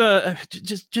there's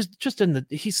just in the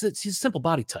he's a simple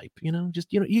body type, you just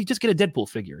get a Deadpool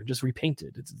figure and just repaint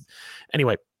it.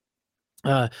 Anyway.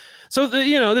 So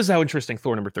this is how interesting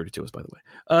Thor number 32 is, by the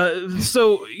way.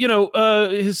 So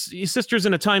his sister's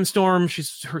in a time storm.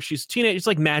 She's teenage. It's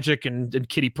like Magic and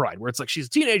Kitty Pryde, where it's like she's a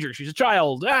teenager, she's a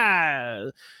child.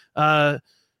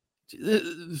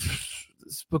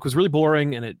 This book was really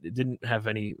boring, and it didn't have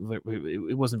any.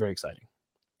 It wasn't very exciting.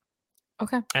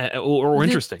 Okay. Or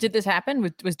interesting. Did this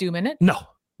happen? Was Doom in it? No,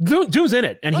 Doom's in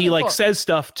it, and he says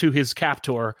stuff to his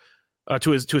captor,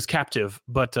 to his captive.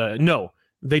 But no,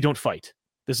 they don't fight.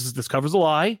 This covers a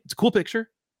lie. It's a cool picture,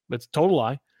 but it's a total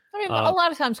lie. mean, a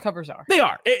lot of times covers are. They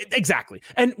are. Exactly.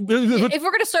 And if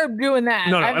we're going to start doing that.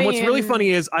 No. And what's really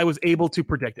funny is I was able to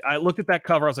predict it. I looked at that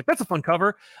cover. I was like, that's a fun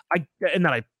cover.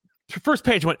 First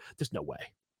page went, there's no way.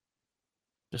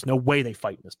 There's no way they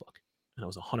fight in this book. And I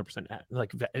was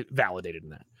 100% validated in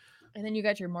that. And then you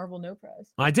got your Marvel No Prize.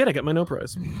 I did. I got my No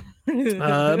Prize.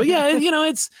 But yeah,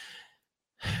 it's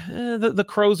the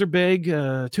crows are big.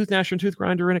 Tooth Gnasher and Tooth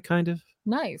Grinder in it, kind of.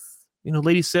 Nice.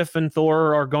 Lady Sif and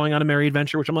Thor are going on a merry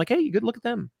adventure, which I'm like, hey, you could look at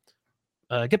them.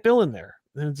 Get Bill in there.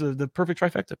 It's the perfect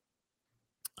trifecta.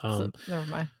 Never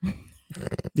mind.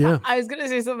 Yeah. I was going to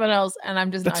say something else, and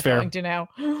I'm just not going to now.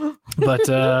 But,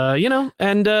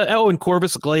 and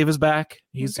Corvus Glaive is back.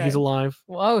 He's alive.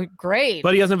 Whoa, great.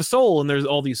 But he doesn't have a soul, and there's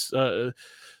all these,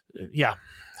 yeah.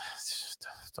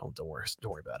 Don't worry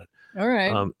about it. All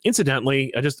right.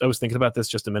 Incidentally, I was thinking about this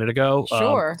just a minute ago.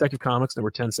 Sure. Detective Comics number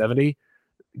 1070.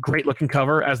 Great looking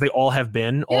cover, as they all have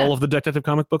been. Yeah. All of the Detective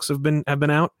comic books have been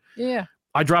out. Yeah.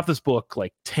 I dropped this book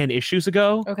like 10 issues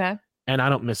ago. Okay. And I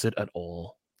don't miss it at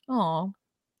all. Oh.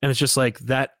 And it's just like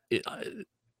that. It's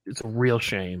a real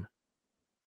shame.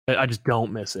 I just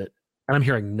don't miss it. And I'm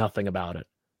hearing nothing about it.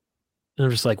 And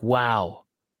I'm just like, wow.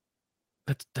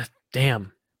 That's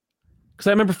damn. Because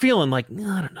I remember feeling like,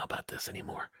 no, I don't know about this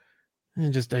anymore. And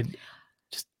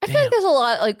I feel like there's a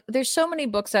lot, there's so many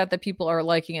books out that people are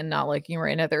liking and not liking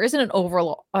right now. There isn't an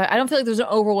I don't feel like there's an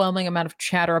overwhelming amount of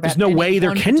chatter about. There's no way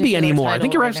there can be anymore. I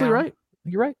think you're absolutely right.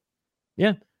 You're right.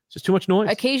 Yeah. It's just too much noise.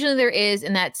 Occasionally there is,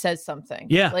 and that says something.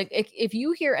 Yeah. Like if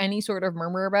you hear any sort of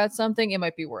murmur about something, it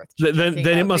might be worth. Then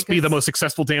it must be the most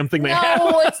successful damn thing they have.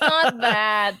 No, it's not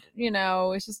that.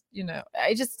 It's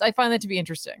just, I find that to be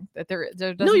interesting that there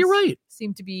doesn't. No, you're right.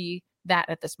 Seem to be that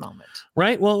at this moment.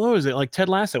 Right. Well, what was it? Like Ted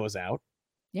Lasso was out.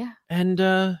 Yeah. And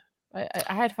I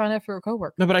had to find out for a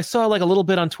coworker. No, but I saw like a little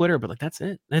bit on Twitter, but like that's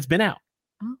it. And it's been out.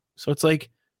 Oh. So it's like,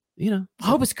 I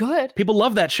hope it's good. People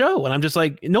love that show. And I'm just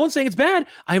like, no one's saying it's bad.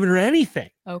 I haven't heard anything.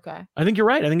 Okay. I think you're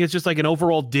right. I think it's just like an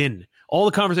overall din. All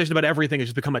the conversation about everything has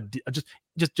just become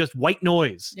just white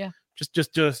noise. Yeah. What is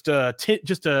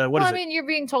it? I mean, you're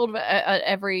being told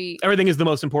everything is the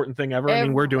most important thing ever. I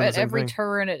mean, we're doing the same every thing.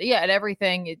 turn. At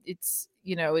everything, it's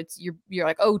you're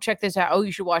like, oh, check this out. Oh,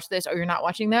 you should watch this. Oh, you're not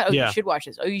watching that. Oh, you should watch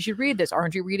this. Oh, you should read this.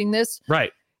 Aren't you reading this?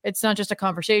 Right. It's not just a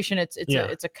conversation. It's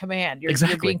a command.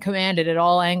 You're being commanded at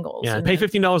all angles. Yeah, and pay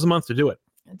 $15 a month to do it.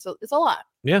 It's a lot.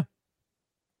 Yeah.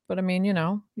 But I mean, you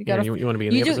gotta. You want to be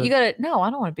in the episode? You gotta. No, I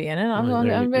don't want to be in it. I'm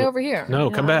going over here. No,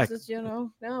 come back. Just,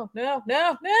 no. Oh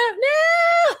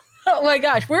my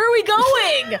gosh, where are we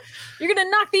going? You're gonna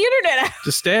knock the internet out.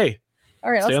 Just stay.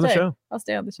 All right, stay on the show. I'll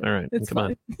stay on the show. All right, it's come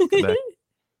fine. on. Come back.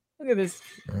 Look at this.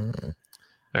 All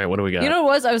right, what do we got? You know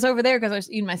what it was? I was over there because I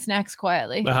was eating my snacks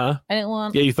quietly. I didn't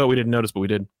want. Yeah, you thought we didn't notice, but we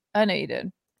did. I know you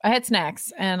did. I had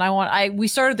snacks, and we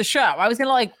started the show. I was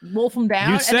gonna wolf them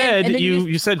down. You said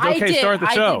you said okay, start the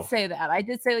show. I did say that. I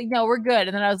did say no, we're good.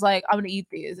 And then I was like, I'm gonna eat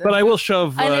these. But I will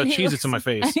shove Cheez-Its in my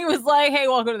face. And he was like, hey,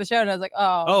 welcome to the show. And I was like,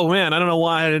 oh. Oh man, I don't know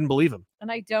why I didn't believe him.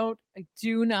 And I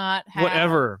do not have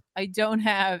whatever. I don't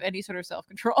have any sort of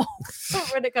self-control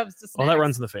when it comes to snacks. Well, that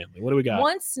runs in the family. What do we got?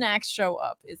 Once snacks show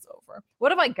up, it's over.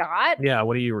 What have I got? Yeah,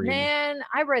 what are you reading? Man,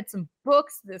 I read some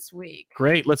books this week.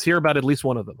 Great. Let's hear about at least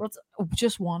one of them.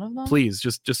 Just one of them? Please,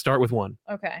 just start with one.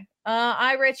 Okay.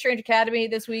 I read Strange Academy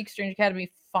this week, Strange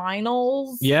Academy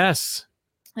Finals. Yes.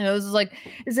 This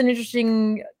is an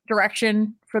interesting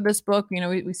direction for this book. We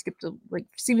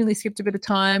seemingly skipped a bit of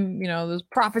time. There's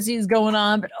prophecies going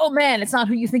on, but oh man, it's not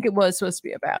who you think it was supposed to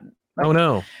be about. Oh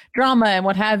no. Drama and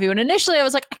what have you. And initially I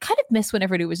was like, I kind of miss when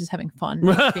everybody was just having fun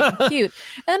and being cute.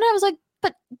 And I was like,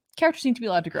 but characters need to be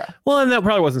allowed to grow. Well, and that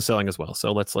probably wasn't selling as well.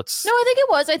 So let's. No, I think it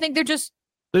was. I think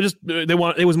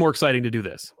it was more exciting to do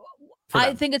this.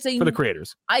 I think it's for the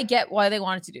creators. I get why they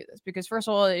wanted to do this because first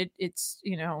of all, it's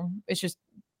just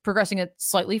progressing it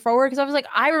slightly forward. Because I was like,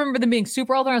 I remember them being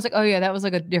super older. And I was like, oh yeah, that was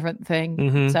like a different thing.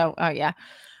 Mm-hmm. So yeah.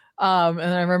 And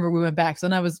then I remember we went back. So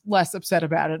then I was less upset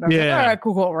about it. I was like, all right,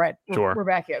 cool. Right. We're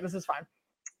back here. This is fine.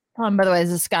 By the way,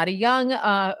 this is Scotty Young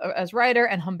as writer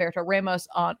and Humberto Ramos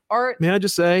on art. May I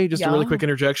just say, a really quick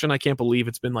interjection? I can't believe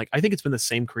it's been I think it's been the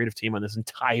same creative team on this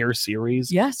entire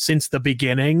series. Yes. Since the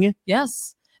beginning.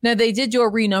 Yes. Now, they did do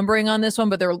a renumbering on this one,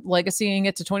 but they're legacying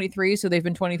it to 23. So they've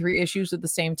been 23 issues with the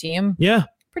same team. Yeah.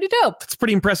 Pretty dope. That's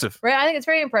pretty impressive. Right? I think it's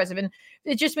very impressive. And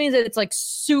it just means that it's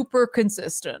super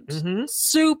consistent. Mm-hmm.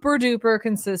 Super duper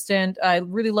consistent. I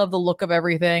really love the look of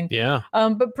everything. Yeah.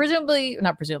 But not presumably.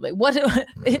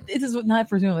 It is not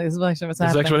presumably. This is actually what's happening.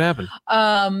 This is actually what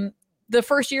happened. The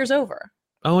first year's over.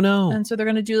 Oh, no. And so they're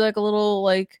going to do a little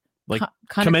kind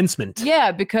commencement.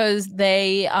 Yeah, because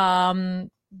they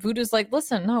Voodoo's like,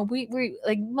 listen, no, we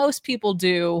like most people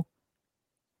do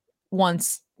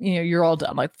once, you're all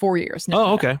done, like 4 years.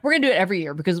 No, okay. We're going to do it every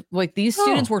year because like these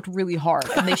students worked really hard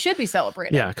and they should be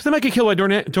celebrated. Yeah, because they might get killed by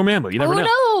Dormammu. You never know.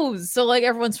 Who knows? So like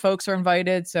everyone's folks are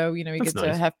invited. So, you get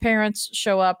to have parents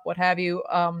show up, what have you.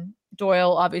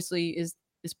 Doyle obviously is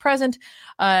present,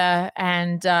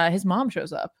 and his mom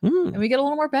shows up, and we get a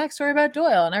little more backstory about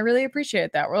Doyle, and I really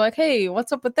appreciate that. We're like, hey,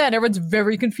 what's up with that? And everyone's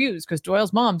very confused because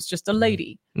Doyle's mom's just a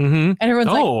lady, and everyone's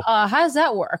like, how does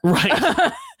that work?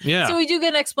 Right. Yeah. So we do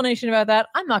get an explanation about that.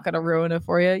 I'm not going to ruin it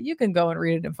for you. You can go and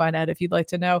read it and find out if you'd like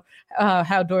to know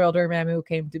how Doyle Dormammu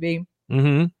came to be.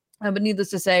 But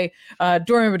needless to say,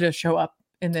 Dormammu does show up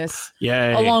in this,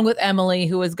 along with Emily,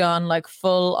 who has gone like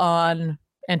full on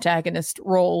antagonist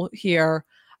role here,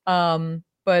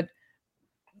 but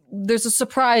there's a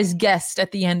surprise guest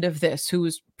at the end of this who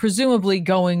is presumably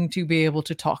going to be able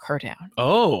to talk her down.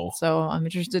 So I'm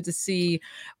interested to see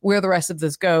where the rest of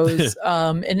this goes,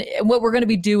 and what we're going to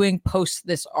be doing post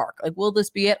this arc. Like, will this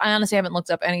be it? I honestly haven't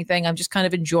looked up anything. I'm just kind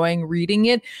of enjoying reading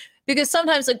it, because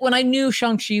sometimes, like when I knew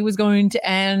Shang-Chi was going to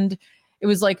end, it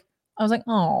was like I was like,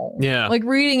 oh yeah, like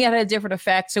reading it had a different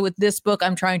effect. So with this book,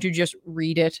 I'm trying to just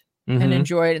read it and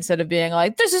enjoy it instead of being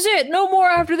like, this is it, no more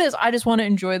after this. I just want to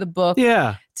enjoy the book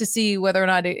to see whether or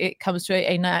not it comes to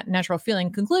a natural feeling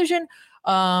conclusion,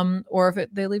 or if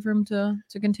they leave room to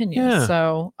continue.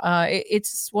 So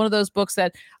it's one of those books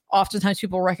that oftentimes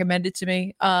people recommend it to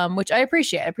me, which I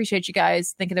appreciate. I appreciate you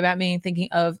guys thinking about me and thinking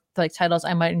of like titles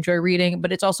I might enjoy reading,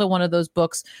 but it's also one of those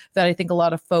books that I think a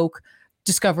lot of folk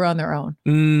discover on their own,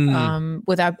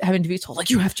 without having to be told,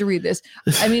 like, you have to read this.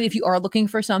 I mean, if you are looking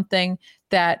for something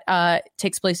that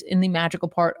takes place in the magical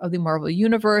part of the Marvel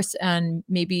universe and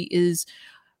maybe is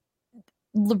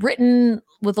written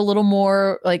with a little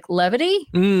more like levity,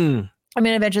 I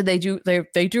mean, eventually they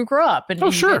do grow up, and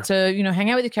you get to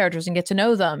hang out with the characters and get to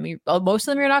know them. Most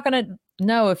of them you're not going to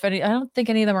know if any. I don't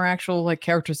think any of them are actual like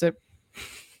characters that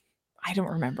I don't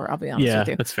remember. I'll be honest with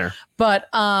you. That's fair. But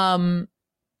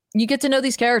you get to know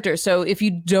these characters. So if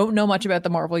you don't know much about the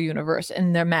Marvel universe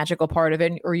and their magical part of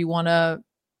it, or you want to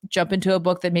jump into a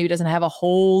book that maybe doesn't have a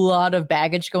whole lot of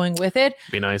baggage going with it,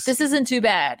 be nice. This isn't too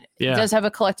bad. It does have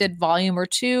a collected volume or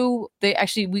two.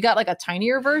 We got like a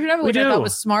tinier version of it, which I thought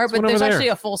was smart, but there's actually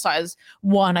a full size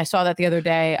one. I saw that the other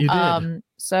day. You did.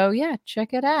 So yeah,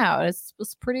 check it out. It's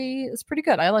pretty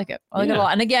good. I like it. I like it a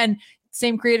lot. And again,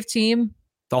 same creative team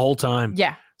the whole time.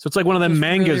 Yeah. So it's like one of them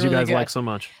mangas really, really you guys good. like so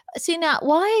much. See, now,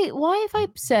 why if I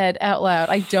said out loud,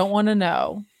 I don't want to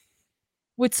know,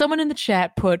 would someone in the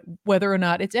chat put whether or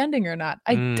not it's ending or not?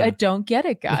 I don't get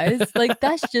it, guys. Like,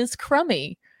 that's just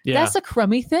crummy. Yeah. That's a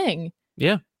crummy thing.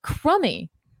 Yeah. Crummy.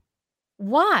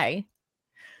 Why?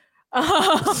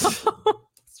 What's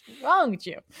wrong with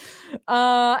you?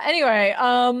 Anyway,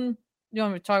 you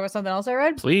want me to talk about something else I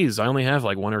read? Please. I only have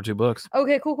like 1 or 2 books.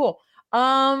 Okay, cool.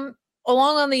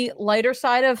 Along on the lighter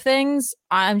side of things,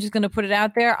 I'm just going to put it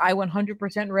out there. I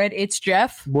 100% read It's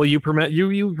Jeff. Well, you promoted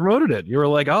it. You were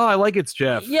like, oh, I like It's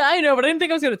Jeff. Yeah, I know, but I didn't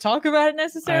think I was going to talk about it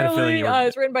necessarily.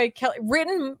 It's written by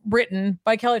written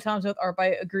by Kelly Thompson with art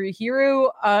by Agurihiru.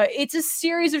 It's a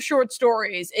series of short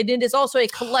stories. It is also a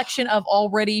collection of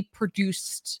already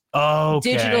produced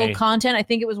digital content. I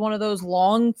think it was one of those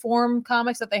long form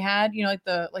comics that they had, like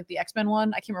the X-Men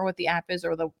one. I can't remember what the app is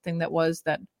or the thing that was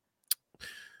that.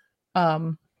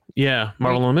 Marvel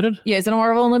Unlimited. Yeah, is it a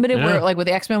Marvel Unlimited where like with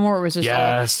the X-Men where it was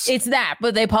just it's that,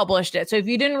 but they published it. So if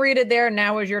you didn't read it there,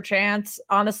 now is your chance.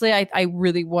 Honestly, I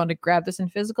really want to grab this in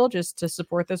physical just to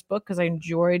support this book because I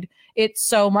enjoyed it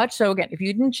so much. So again, if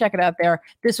you didn't check it out there,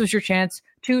 this was your chance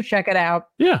to check it out.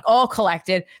 Yeah, all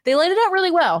collected. They laid it out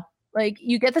really well. Like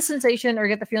you get the sensation or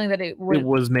get the feeling that it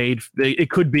was made. It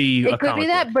could be. It could be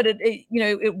that, but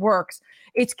it works.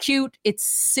 It's cute. It's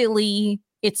silly.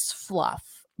 It's fluff.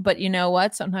 But you know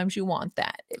what? Sometimes you want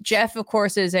that. Jeff, of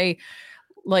course, is a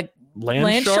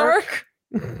land shark.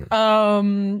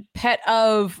 Pet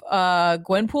of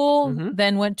Gwenpool,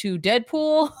 then went to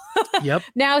Deadpool. Yep.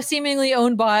 Now seemingly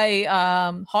owned by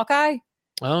Hawkeye.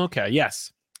 Okay.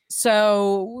 Yes.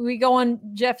 So we go on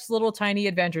Jeff's little tiny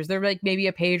adventures. They're like maybe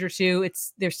a page or two.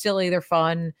 They're silly. They're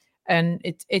fun. And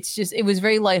it was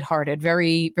very lighthearted,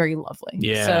 very, very lovely.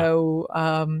 Yeah. So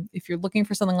if you're looking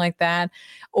for something like that,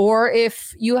 or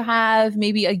if you have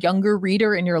maybe a younger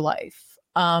reader in your life,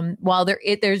 while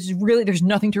there's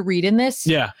nothing to read in this.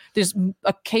 Yeah. There's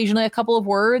occasionally a couple of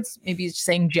words, maybe it's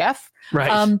saying Jeff.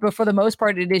 Right. But for the most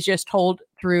part, it is just told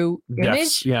through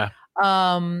image. Yes. Yeah.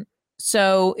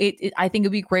 So I think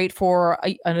it'd be great for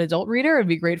an adult reader. It'd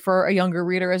be great for a younger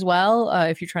reader as well.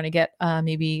 If you're trying to get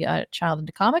maybe a child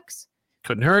into comics,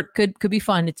 Couldn't hurt. Could be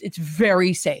fun. It's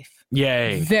very safe.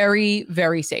 Yay. Very,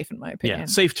 very safe in my opinion. Yeah,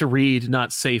 safe to read,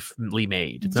 not safely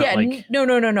made. It's not like,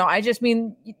 no. I just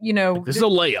mean, like this is a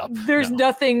layup. There's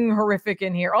nothing horrific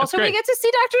in here. Also, we get to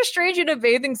see Doctor Strange in a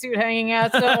bathing suit hanging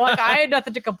out, so like I had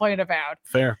nothing to complain about.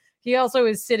 Fair. He also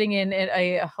is sitting in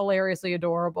a hilariously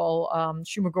adorable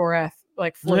Shumagorath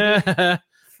like float.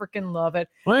 Freaking love it.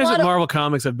 Why is it Marvel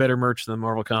Comics have better merch than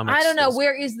Marvel Comics? I don't know.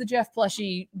 Where is the Jeff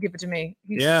plushie? Give it to me.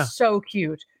 He's so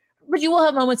cute. But you will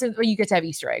have moments where you get to have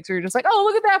Easter eggs where you're just like, oh,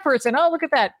 look at that person. Oh, look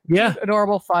at that. Yeah. Cute,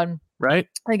 adorable, fun. Right.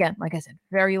 Again, like I said,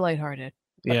 very lighthearted.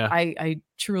 Yeah. I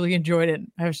truly enjoyed it.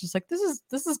 I was just like, this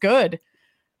is good.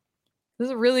 This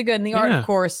is really good. And the art, of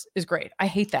course, is great. I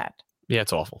hate that. Yeah,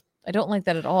 it's awful. I don't like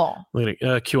that at all.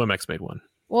 QMX made one.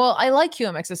 Well, I like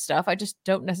QMX's stuff. I just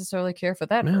don't necessarily care for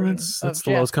that. That's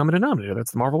the lowest common denominator.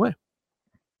 That's the Marvel way.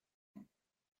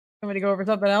 Want me to go over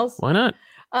something else? Why not?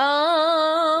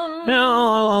 I'll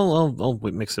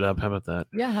mix it up. How about that?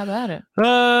 Yeah, how about it?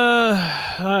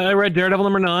 I read Daredevil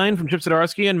 #9 from Chip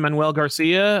Zdarsky and Manuel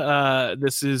Garcia.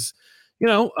 This is,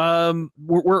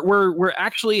 we're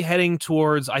actually heading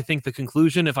towards, I think, the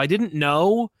conclusion. If I didn't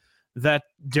know that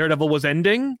Daredevil was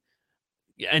ending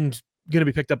and going to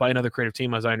be picked up by another creative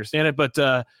team, as I understand it, but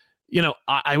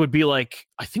I would be like,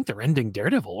 I think they're ending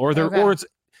Daredevil, or it's.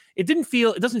 It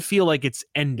doesn't feel like it's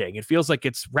ending. It feels like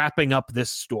it's wrapping up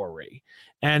this story.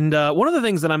 And one of the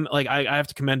things that I'm like, I have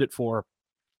to commend it for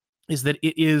is that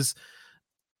there's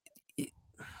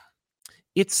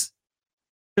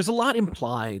a lot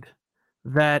implied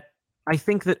that I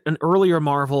think that an earlier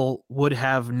Marvel would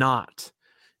have not.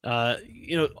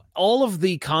 All of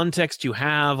the context you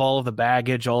have, all of the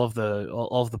baggage, all of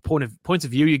the points of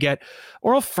view you get,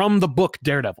 are all from the book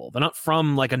Daredevil. They're not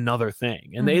from like another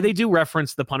thing. And they do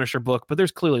reference the Punisher book, but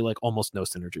there's clearly like almost no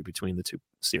synergy between the two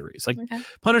series. Like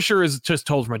Punisher is just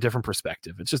told from a different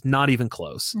perspective. It's just not even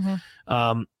close.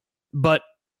 But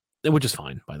which is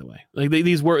fine, by the way. Like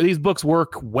these books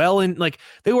work well in, like,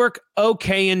 they work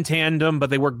okay in tandem, but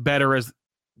they work better as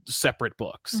separate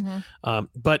books.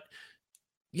 But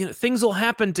things will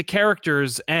happen to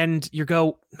characters and you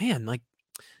go, man, like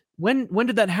when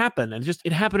did that happen? And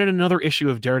it happened in another issue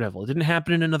of Daredevil. It didn't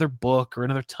happen in another book or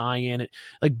another tie-in.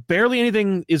 Like barely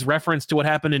anything is referenced to what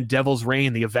happened in Devil's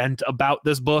Reign, the event about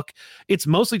this book. It's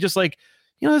mostly just like,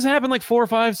 this happened like 4,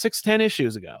 5, 6, 10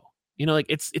 issues ago. Like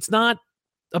it's not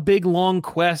a big long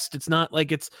quest. It's not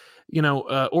like it's,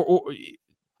 or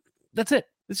that's it.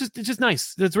 It's just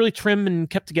nice. It's really trim and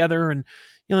kept together, and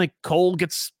like Cole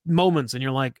gets moments and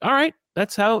you're like, all right,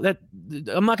 that's how that.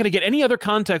 I'm not going to get any other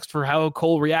context for how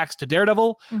Cole reacts to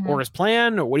Daredevil or his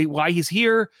plan or why he's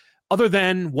here, other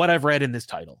than what I've read in this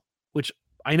title, which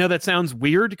I know that sounds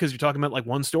weird because you're talking about like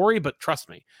one story, but trust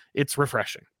me, it's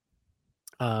refreshing.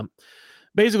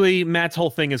 Basically, Matt's whole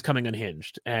thing is coming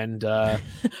unhinged, and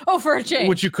for a change,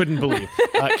 which you couldn't believe.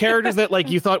 Characters that like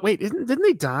you thought, wait, didn't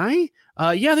they die?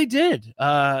 Yeah, they did.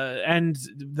 And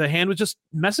the Hand was just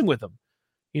messing with them.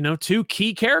 Two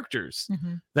key characters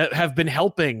that have been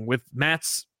helping with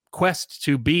Matt's quest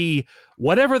to be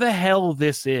whatever the hell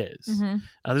this is.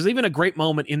 There's even a great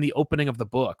moment in the opening of the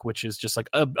book, which is just like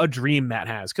a dream Matt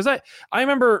has. Because I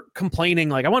remember complaining,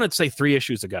 like I wanted to say 3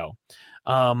 issues ago,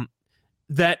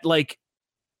 that like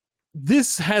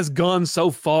this has gone so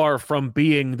far from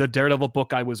being the Daredevil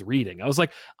book I was reading. I was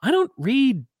like, I don't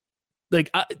read. Like,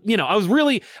 I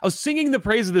was singing the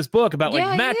praise of this book about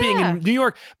like Matt being in New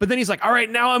York, but then he's like, all right,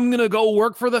 now I'm going to go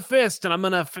work for the Fist, and I'm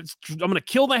going to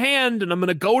kill the Hand, and I'm going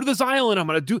to go to this island.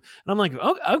 And I'm like,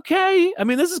 oh, okay. I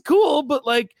mean, this is cool, but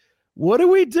like, what are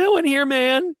we doing here,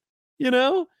 man?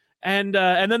 And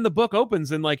then the book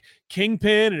opens and like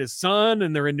Kingpin and his son,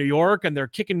 and they're in New York and they're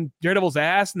kicking Daredevil's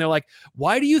ass. And they're like,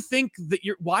 why are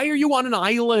you on an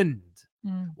island?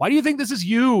 Why do you think this is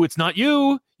you? It's not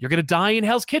you. You're going to die in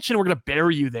Hell's Kitchen. We're going to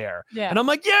bury you there. Yeah. And I'm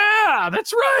like, yeah,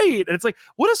 that's right. And it's like,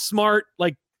 what a smart,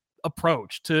 like,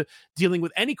 approach to dealing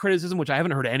with any criticism, which I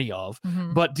haven't heard any of,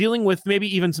 but dealing with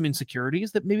maybe even some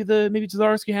insecurities that maybe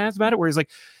Zdarsky has about it, where he's like,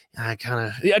 I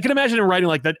can imagine him writing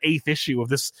like that 8th issue of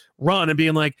this run and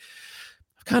being like,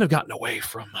 I've kind of gotten away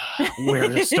from where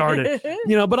this started,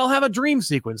 but I'll have a dream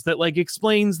sequence that like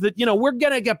explains that, we're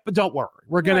going to don't worry,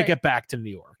 we're going to get back to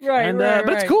New York. But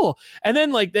it's cool. And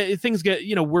then like things get,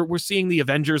 we're seeing the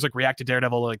Avengers like react to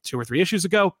Daredevil like 2 or 3 issues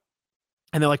ago.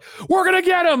 And they're like, we're going to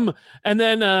get him. And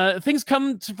then things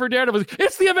come for Daredevil.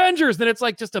 It's the Avengers. Then it's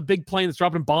like just a big plane that's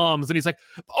dropping bombs. And he's like,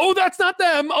 oh, that's not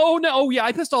them. Oh, no. Oh, yeah,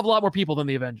 I pissed off a lot more people than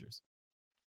the Avengers.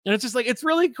 And it's just like, it's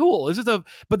really cool.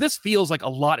 But this feels like a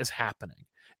lot is happening.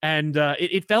 And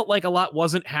it felt like a lot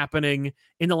wasn't happening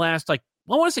in the last like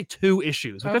I want to say 2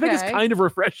 issues, which I think is kind of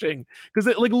refreshing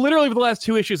because like literally for the last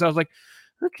 2 issues, I was like,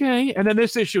 okay. And then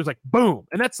this issue was like, boom.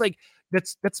 And that's like,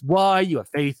 that's why you have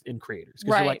faith in creators.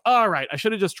 Because you're like, all right, I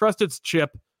should have just trusted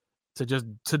Chip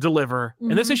to deliver.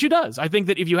 And this issue does. I think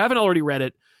that if you haven't already read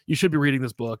it, you should be reading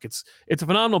this book. It's a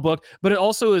phenomenal book, but it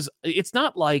also is, it's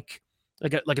not like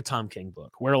a Tom King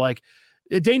book where like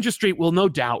Danger Street will no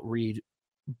doubt read,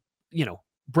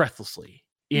 breathlessly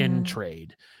in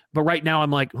trade. But right now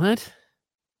I'm like, what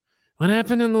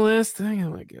happened in the last thing? Oh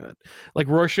my God. Like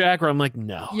Rorschach, where I'm like,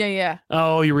 no. Yeah.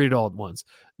 Oh, you read it all at once.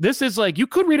 This is like, you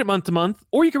could read it month to month,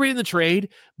 or you could read it in the trade,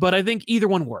 but I think either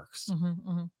one works.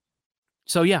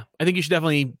 So yeah, I think you should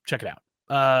definitely check it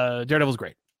out. Daredevil's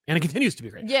great. And it continues to be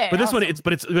great. Yeah. But this one,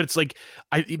 it's like,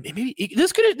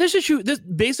 this issue,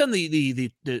 based on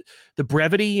the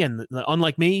brevity and the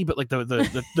unlike me, but like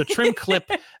the trim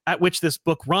clip at which this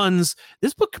book runs,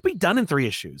 this book could be done in 3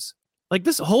 issues. Like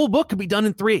this whole book could be done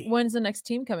in 3. When's the next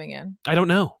team coming in? I don't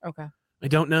know. Okay. I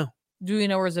don't know. Do we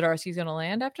know where Zdarsky's going to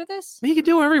land after this? He can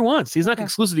do whatever he wants. He's not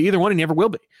exclusive to either one, and he never will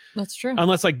be. That's true.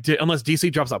 Unless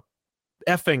DC drops a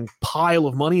effing pile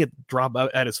of money at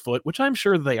his foot, which I'm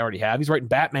sure they already have. He's writing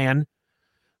Batman.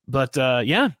 But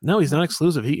he's not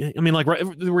exclusive.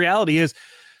 The reality is,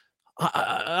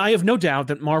 I have no doubt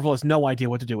that Marvel has no idea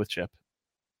what to do with Chip.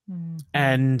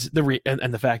 And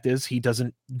the fact is, he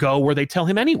doesn't go where they tell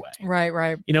him anyway.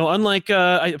 Right. Unlike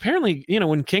apparently,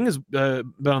 when King has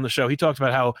been on the show, he talked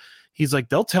about how he's like,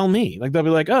 they'll tell me, like they'll be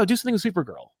like, oh, do something with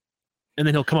Supergirl, and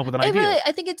then he'll come up with an idea. Really,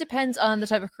 I think it depends on the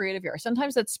type of creative you are.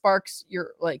 Sometimes that sparks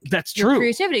your that's your true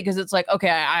creativity because it's like, okay,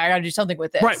 I got to do something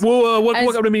with this. Right. Well,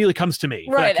 what immediately comes to me?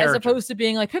 Right. As opposed to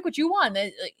being like, pick what you want.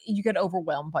 You get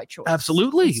overwhelmed by choice.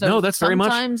 Absolutely. So no, that's very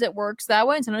much. Sometimes it works that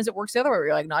way, and sometimes it works the other way. Where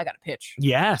you're like, no, I got to pitch.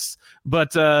 Yes,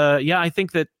 but I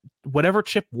think that whatever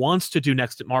Chip wants to do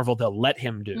next at Marvel, they'll let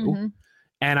him do.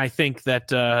 And I think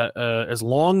that as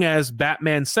long as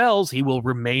Batman sells, he will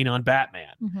remain on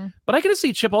Batman. But I can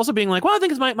see Chip also being like, well, I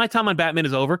think my time on Batman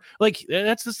is over. Like,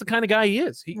 that's just the kind of guy he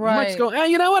is. He might just go,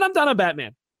 you know what? I'm done on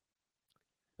Batman.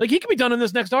 Like, he could be done in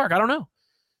this next arc. I don't know.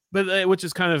 But which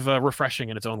is kind of refreshing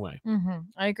in its own way.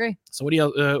 I agree. So what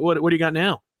do you got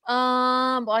now?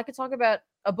 Well, I could talk about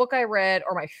a book I read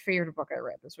or my favorite book I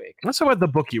read this week. Let's talk about the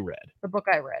book you read. The book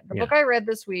I read. The book I read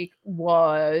this week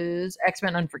was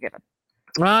X-Men Unforgiven.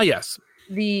 Ah, yes.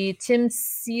 The Tim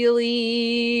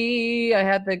Seeley,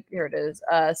 here it is,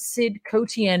 Sid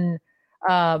Kotian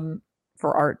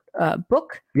for art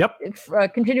book. Yep.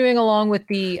 Continuing along with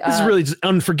the... this is really just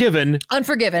Unforgiven.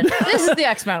 Unforgiven. This is the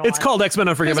X-Men one. It's called X-Men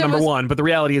Unforgiven number 1, but the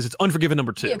reality is it's Unforgiven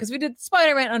number 2. Yeah, because we did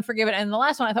Spider-Man Unforgiven, and the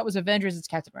last one I thought was Avengers, it's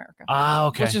Captain America. Ah,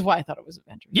 okay. Which is why I thought it was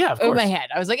Avengers. Yeah, of course. In my head.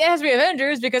 I was like, it has to be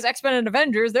Avengers because X-Men and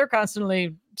Avengers, they're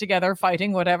constantly together,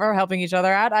 fighting, whatever, helping each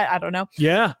other out. I don't know.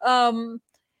 Yeah. There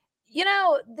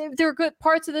are good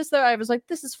parts of this that I was like,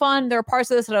 this is fun. There are parts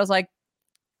of this that I was like,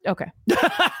 okay.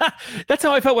 That's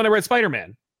how I felt when I read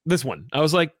Spider-Man. This one. I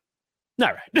was like, all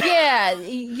right. Yeah.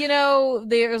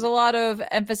 There's a lot of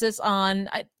emphasis on,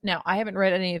 I haven't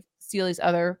read any of Seeley's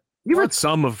other You've read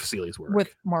some of Seeley's work.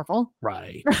 With Marvel.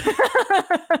 Right.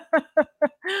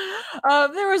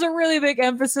 There was a really big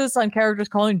emphasis on characters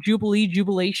calling Jubilee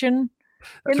Jubilation.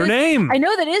 That's her name. I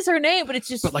know that is her name, but it's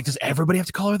just... But, does everybody have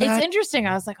to call her that? It's interesting.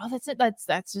 I was like, oh, that's it.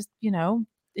 That's just,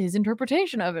 his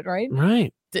interpretation of it, right?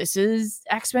 Right. This is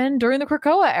X-Men during the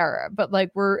Krakoa era. But,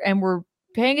 we're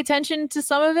paying attention to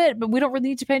some of it, but we don't really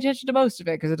need to pay attention to most of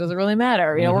it because it doesn't really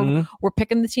matter. We're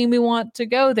picking the team we want to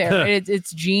go there.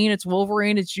 It's Jean, it's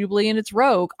Wolverine, it's Jubilee, and it's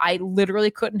Rogue. I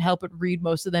literally couldn't help but read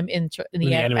most of them in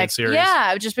the animated series.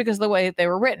 Yeah, just because of the way that they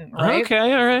were written, right?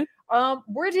 Okay, all right.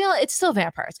 It's still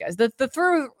vampires, guys. The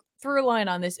through line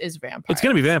on this is vampires. It's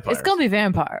gonna be vampires. It's gonna be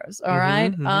vampires. All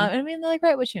right.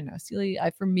 Seeley,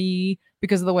 for me,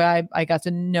 because of the way I got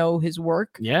to know his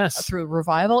work, through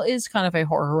Revival, is kind of a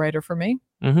horror writer for me.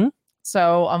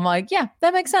 So I'm like, yeah,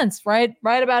 that makes sense, right?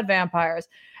 Right about vampires,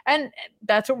 and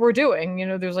that's what we're doing.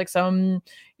 There's some,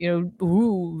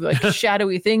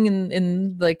 shadowy thing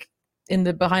in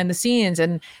the behind the scenes,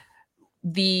 and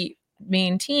the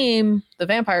main team, the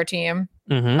vampire team,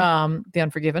 the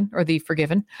Unforgiven or the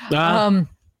Forgiven, are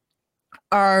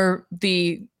our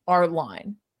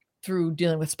line through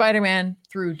dealing with Spider-Man,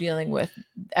 through dealing with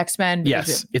X-Men.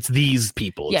 Yes, it's these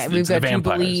people. Yeah, we've got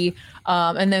Jubilee,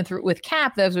 and then with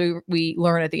Cap, as we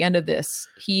learn at the end of this,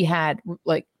 he had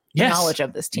knowledge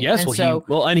of this team. Yes, and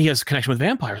and he has connection with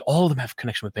vampires. All of them have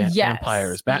connection with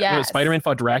vampires. Spider-Man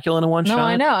fought Dracula in a one shot.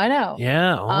 I know.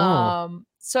 Yeah. Oh.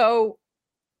 So,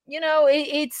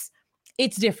 it's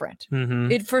different.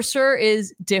 It for sure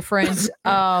is different. Wasn't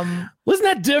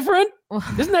that different?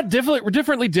 Isn't that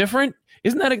differently different?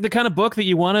 Isn't that the kind of book that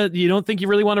you don't think you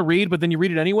really want to read, but then you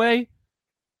read it anyway?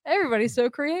 Everybody's so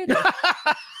creative.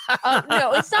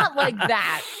 No, it's not like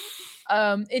that.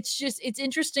 It's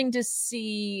interesting to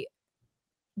see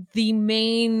the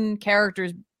main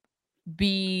characters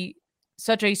be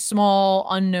such a small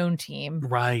unknown team.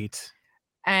 Right.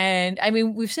 And I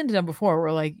mean, we've seen it done before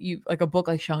where like a book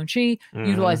like Shang-Chi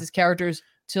utilizes characters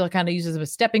to kind of use them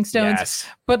as stepping stones. Yes.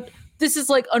 But this is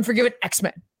like Unforgiven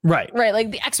X-Men. Right.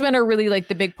 Like the X-Men are really like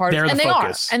the big part of it. And they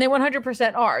focus. Are. And they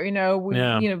 100% are. You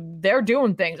know, they're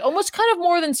doing things almost kind of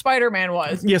more than Spider-Man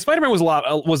was. Yeah, Spider-Man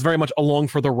was very much along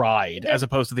for the ride as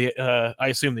opposed to the I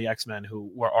assume the X-Men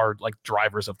who are like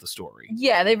drivers of the story.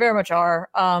 Yeah, they very much are.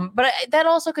 But that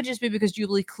also could just be because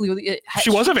Jubilee clearly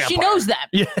she was a vampire. She knows them.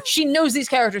 Yeah. She knows these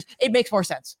characters. It makes more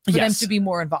sense for them to be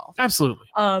more involved. Absolutely.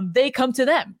 They come to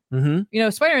them. Mm-hmm. You know,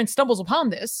 Spider-Man stumbles upon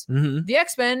this. Mm-hmm. The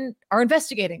X-Men are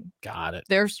investigating. Got it.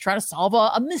 They're trying to solve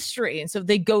a mystery, and so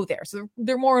they go there. So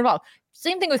they're more involved.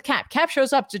 Same thing with Cap. Cap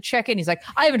shows up to check in. He's like,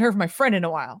 I haven't heard from my friend in a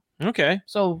while. Okay.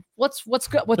 So what's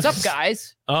up,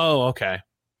 guys? Oh, okay.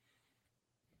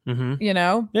 Mm-hmm. You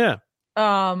know? Yeah.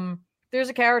 There's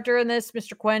a character in this,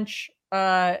 Mr. Quench.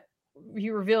 He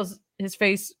reveals his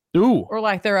face or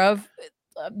lack thereof.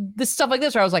 This stuff like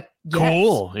this where I was like, yes,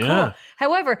 cool. Yeah.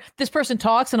 However, this person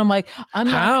talks and I'm like, I'm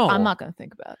not going to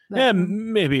think about that. Yeah,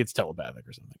 maybe it's telepathic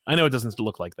or something. I know it doesn't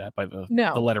look like that by the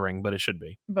lettering, but it should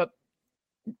be. But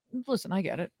listen, I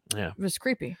get it. Yeah. It was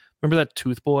creepy. Remember that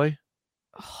tooth boy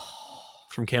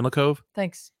from Camel Cove?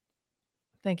 Thanks.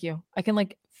 Thank you. I can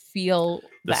like feel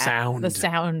the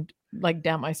sound like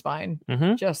down my spine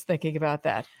just thinking about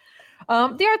that.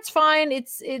 The art's fine.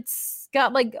 It's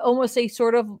got like almost a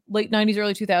sort of late 90s,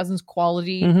 early 2000s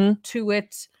quality to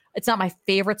it. It's not my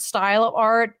favorite style of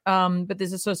art, but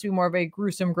this is supposed to be more of a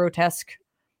gruesome, grotesque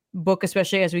book,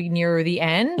 especially as we near the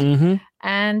end.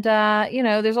 And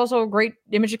there's also a great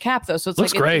image of Cap though, so it's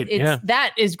looks great.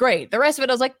 That is great. The rest of it,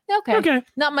 I was like, okay,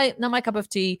 not my cup of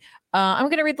tea. I'm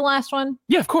gonna read the last one.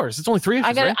 Yeah, of course. It's only 3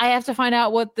 issues. I have to find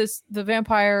out what the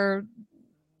vampire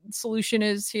solution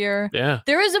is here. Yeah,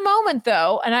 there is a moment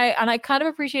though, and I kind of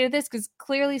appreciated this because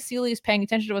clearly Celie is paying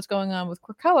attention to what's going on with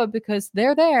Krakoa because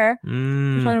they're there.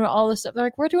 They're talking about all this stuff. They're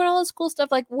like, we're doing all this cool stuff.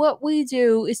 Like what we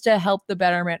do is to help the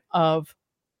betterment of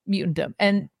mutantdom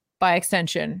and by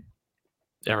extension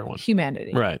everyone,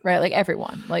 humanity, right, like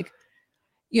everyone, like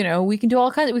we can do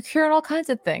all kinds. We cure all kinds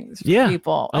of things for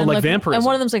people. And like vampirism. And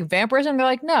one of them's like vampirism. They're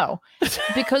like, no,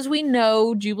 because we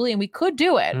know Jubilee and we could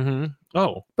do it.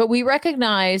 Oh, but we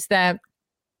recognize that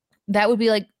would be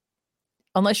like,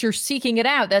 unless you're seeking it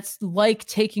out, that's like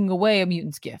taking away a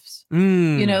mutant's gifts.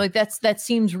 Like that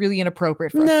seems really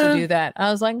inappropriate for us to do that.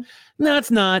 I was like, no,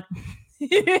 it's not.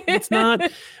 It's not.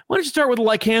 Why don't you start with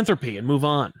lycanthropy and move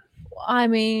on? I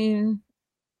mean,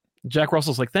 Jack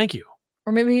Russell's like, thank you.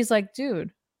 Or maybe he's like,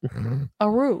 dude,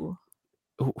 Aru.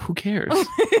 Who cares?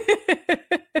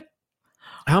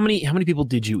 How many people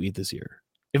did you eat this year?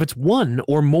 If it's one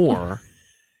or more,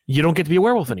 you don't get to be a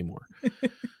werewolf anymore.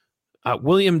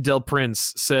 William Del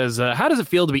Prince says, how does it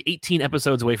feel to be 18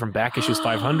 episodes away from back issues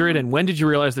 500? And when did you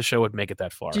realize the show would make it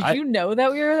that far? Did you know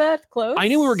that we were that close? I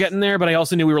knew we were getting there, but I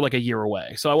also knew we were like a year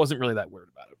away. So I wasn't really that worried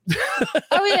about it.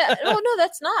 Oh, yeah. Oh, no,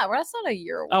 that's not. That's not a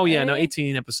year away. Oh, yeah. No,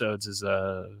 18 episodes is...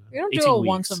 You don't do it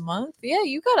once a month. Yeah,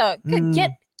 you gotta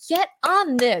get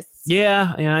on this.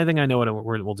 Yeah, I think I know what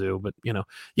we'll do, but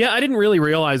I didn't really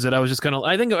realize it. I was just kind of,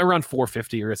 I think around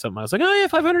 450 or something. I was like, oh yeah,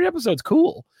 500 episodes,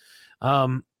 cool.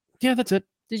 Yeah, that's it.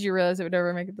 Did you realize it would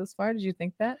ever make it this far? Did you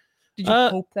think that? Did you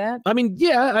hope that? I mean,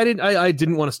 yeah, I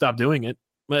didn't want to stop doing it.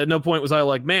 But at no point was I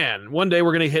like, man, one day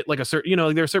we're gonna hit like a certain,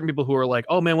 there are certain people who are like,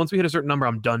 oh man, once we hit a certain number,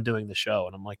 I'm done doing the show,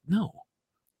 and I'm like, no.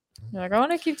 You're like, I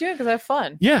want to keep doing it because I have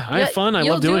fun. Yeah, I have fun. I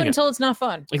love doing it until it's not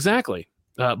fun. Exactly.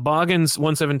 Boggins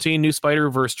 117 new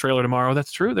Spider-Verse trailer tomorrow.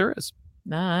 That's true. There is.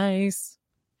 Nice.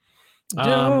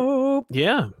 Dope.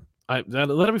 Yeah,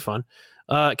 that'll be fun.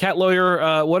 Cat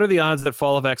Lawyer, what are the odds that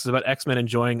Fall of X is about X-Men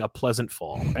enjoying a pleasant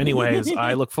fall? Anyways,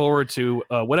 I look forward to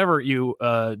whatever you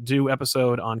do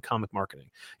episode on comic marketing.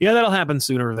 Yeah, that'll happen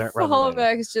sooner. Fall of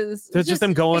X it's just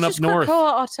them going up north.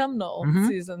 Krakoa autumnal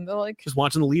season. They're like just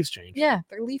watching the leaves change. Yeah,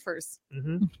 they're leafers.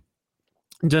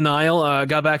 Denial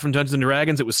got back from Dungeons and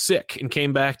Dragons. It was sick and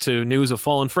came back to news of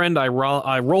Fallen Friend. I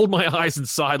rolled my eyes and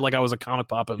sighed like I was a comic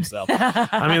papa himself.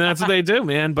 I mean, that's what they do,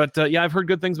 man. But yeah, I've heard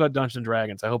good things about Dungeons and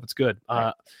Dragons. I hope it's good.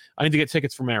 I need to get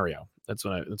tickets for Mario. That's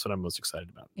what I'm most excited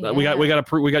about. Yeah.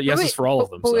 We got yeses for all of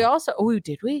them. But we also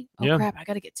did we? Oh yeah. Crap! I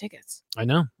got to get tickets. I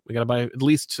know. We got to buy at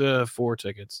least 4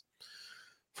 tickets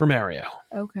for Mario.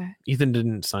 Okay. Ethan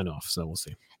didn't sign off, so we'll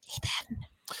see. Ethan.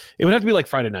 It would have to be like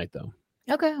Friday night though.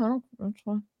 Okay, well, that's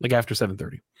fine. Like after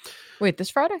 7:30. Wait, this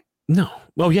Friday? No.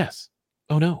 Oh, yes.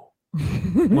 Oh, no.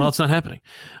 Well, it's not happening.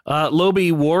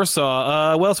 Lobie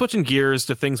Warsaw. Well, switching gears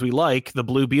to things we like, the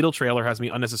Blue Beetle trailer has me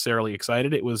unnecessarily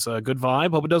excited. It was a good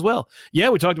vibe. Hope it does well. Yeah,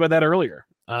 we talked about that earlier.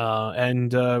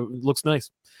 And looks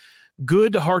nice.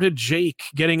 Good-hearted Jake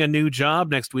getting a new job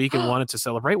next week and wanted to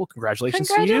celebrate. Well, congratulations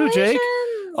to you, Jake.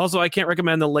 Also, I can't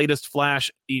recommend the latest Flash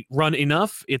run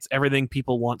enough. It's everything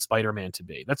people want Spider-Man to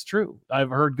be. That's true. I've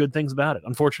heard good things about it.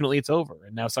 Unfortunately, it's over,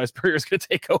 and now Cy Spurrier is going to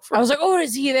take over. I was like, oh,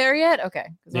 is he there yet? Okay.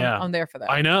 Yeah. I'm there for that.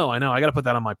 I know. I got to put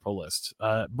that on my pro list.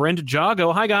 Brent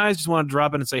Jago. Hi, guys. Just wanted to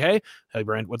drop in and say, hey. Hey,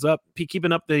 Brent, what's up?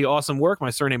 Keeping up the awesome work. My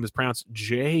surname is pronounced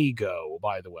Jago,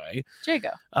 by the way.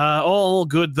 Jago. All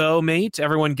good, though, mate.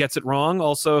 Everyone gets it wrong.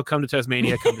 Also, come to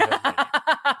Tasmania.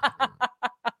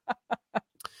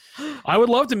 I would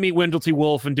love to meet Wendell T.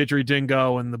 Wolf and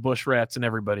Didgeridingo and the Bush Rats and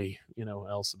everybody,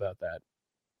 else about that.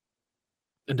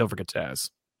 And don't forget Taz.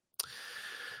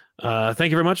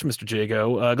 Thank you very much, Mr.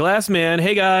 Jago. Glassman,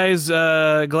 hey guys,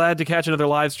 glad to catch another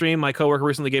live stream. My coworker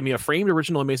recently gave me a framed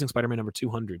original Amazing Spider-Man number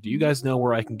 200. Do you guys know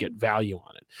where I can get value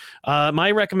on it? My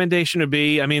recommendation would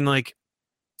be,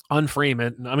 unframe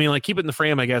it. Keep it in the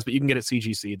frame, I guess, but you can get it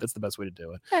CGC. That's the best way to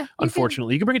do it. Yeah,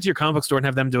 unfortunately, you can bring it to your comic book store and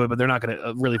have them do it, but they're not going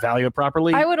to really value it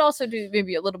properly. I would also do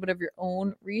maybe a little bit of your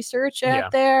own research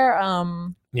out there.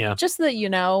 Just so that you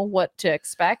know what to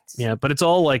expect. Yeah, but it's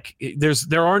all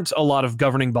there aren't a lot of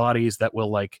governing bodies that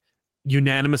will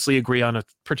unanimously agree on a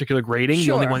particular grading. Sure.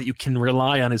 The only one that you can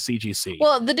rely on is CGC.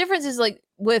 Well, the difference is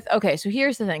so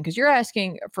here's the thing, because you're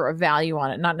asking for a value on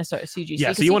it, not necessarily CGC.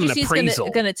 Yeah, so you want an appraisal.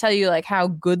 Going to tell you how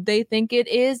good they think it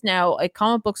is. Now, a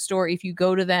comic book store, if you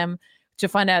go to them to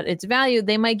find out its value,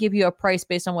 they might give you a price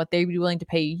based on what they'd be willing to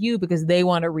pay you because they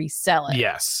want to resell it.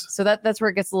 Yes. So that's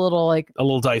where it gets a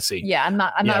little dicey. Yeah, I'm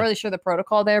not really sure the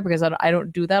protocol there because I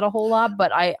don't do that a whole lot,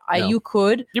 but you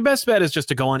could. Your best bet is just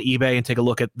to go on eBay and take a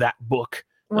look at that book.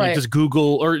 Right. Just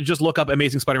Google or just look up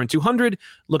Amazing Spider-Man 200,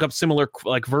 look up similar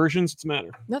versions. What's the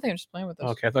matter? Nothing, I'm just playing with this.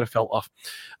 Okay, I thought it fell off.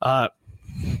 But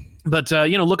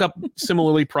look up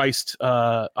similarly priced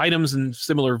items and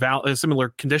similar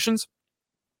conditions,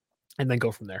 and then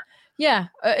go from there. Yeah.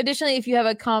 Additionally, if you have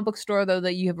a comic book store, though,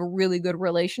 that you have a really good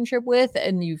relationship with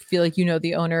and you feel like you know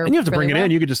the owner. And you have to bring it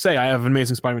in. You could just say, I have an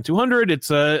Amazing Spider-Man 200. It's,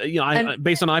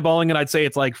 based on eyeballing it, I'd say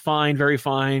it's fine, very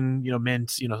fine,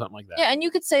 mint, something like that. Yeah. And you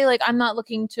could say, I'm not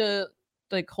looking to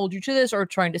hold you to this or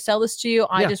trying to sell this to you.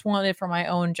 I just want it for my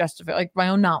own my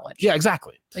own knowledge. Yeah,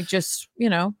 exactly.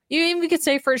 You even could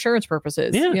say for insurance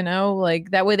purposes,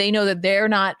 that way they know that they're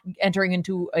not entering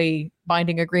into a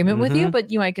binding agreement with you, but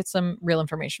you might get some real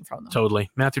information from them. Totally.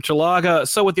 Matthew Chalaga.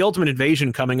 So with the Ultimate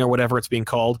Invasion coming or whatever it's being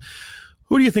called,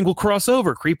 who do you think will cross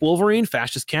over? Creep Wolverine,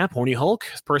 Fascist Cap, Horny Hulk?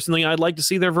 Personally, I'd like to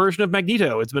see their version of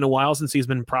Magneto. It's been a while since he's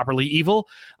been properly evil.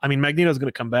 Magneto's going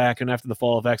to come back, and after the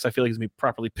fall of X, I feel like he's going to be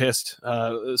properly pissed.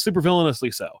 Super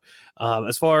villainously so.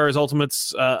 As far as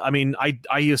Ultimates,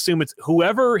 I assume it's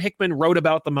whoever Hickman wrote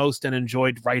about the most and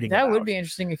enjoyed writing that about. Would be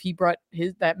interesting if he brought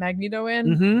that Magneto in.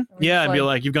 Mm-hmm. Yeah, I'd be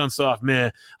like, you've gone soft,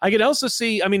 meh. I could also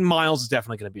see, Miles is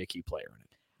definitely going to be a key player in it.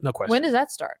 No question. When does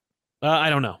that start? I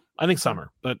don't know. I think summer,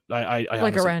 but I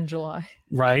honestly, around July.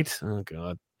 Right? Oh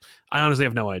God, I honestly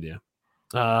have no idea.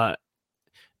 Ant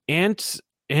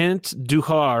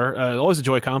Duhar, always a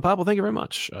joy comment pop. Well, thank you very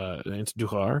much, Ant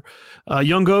Duhar.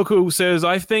 Young Goku says,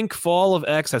 I think Fall of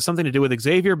X has something to do with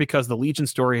Xavier because of the Legion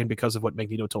story and because of what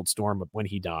Magneto told Storm when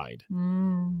he died.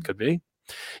 Could be.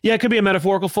 Yeah, it could be a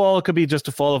metaphorical fall. It could be just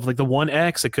a fall of the one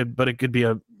X. It could be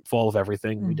a fall of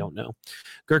everything. We don't know.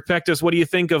 Girk Pectus, what do you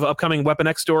think of upcoming Weapon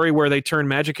X story where they turn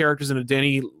magic characters into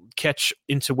Danny Ketch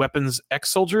into Weapons X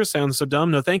soldiers? Sounds so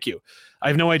dumb. No, thank you. I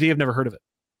have no idea. I've never heard of it.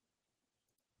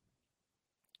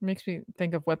 Makes me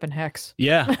think of Weapon Hex.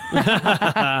 Yeah.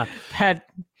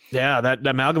 that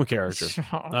amalgam character.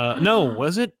 No,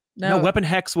 was it? No, Weapon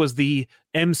Hex was the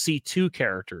MC2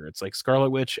 character. It's like Scarlet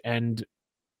Witch and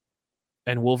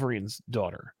Wolverine's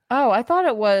daughter. Oh, I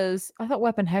thought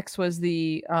Weapon Hex was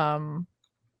the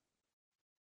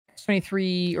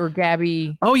 23 or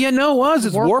Gabby. Oh yeah, no, it was.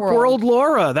 It's Warp World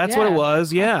Laura. That's what it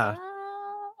was. Yeah.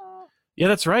 Yeah,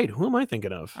 that's right. Who am I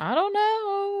thinking of? I don't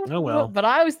know. Oh well. But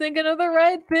I was thinking of the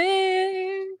right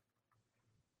thing.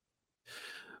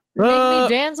 Make me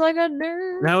dance like a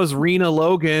nerd. That was Rena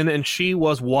Logan, and she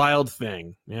was Wild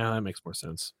Thing. Yeah, that makes more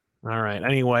sense. All right.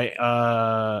 Anyway,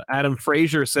 Adam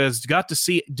Frazier says, got to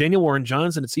see Daniel Warren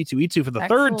Johnson at C2E2 for the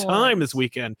third time this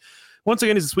weekend. Once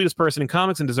again, he's the sweetest person in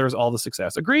comics and deserves all the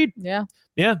success. Agreed. Yeah.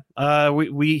 Yeah.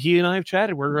 He and I have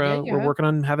chatted. We're working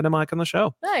on having him on the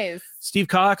show. Nice. Steve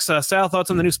Cox, Sal, thoughts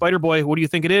on the new Spider-Boy? What do you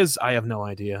think it is? I have no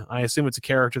idea. I assume it's a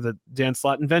character that Dan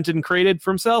Slott invented and created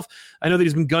for himself. I know that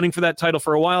he's been gunning for that title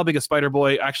for a while because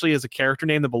Spider-Boy actually is a character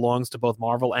name that belongs to both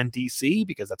Marvel and DC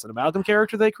because that's an amalgam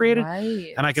character they created.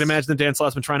 Right. And I can imagine that Dan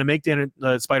Slott's been trying to make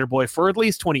Spider-Boy for at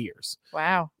least 20 years.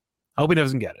 Wow. I hope he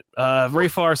doesn't get it. Ray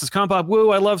Farr says, Compop, woo,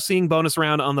 I love seeing bonus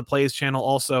round on the Plays channel.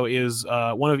 Also is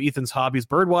one of Ethan's hobbies,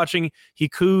 bird watching. He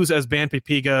coos as Ban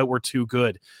Pipiga were too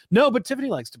good. No, but Tiffany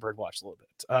likes to bird watch a little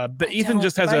bit. But Ethan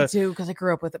just has I do, because I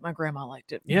grew up with it. My grandma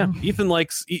liked it. Yeah, Ethan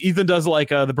does like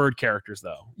the bird characters,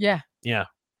 though. Yeah. Yeah.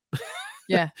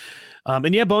 Yeah.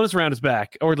 And yeah, bonus round is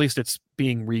back, or at least it's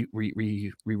being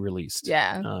re-released.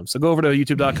 Yeah. So go over to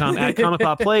youtube.com at Comic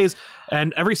Pop Plays,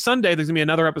 and every Sunday there's gonna be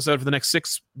another episode for the next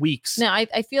 6 weeks. Now,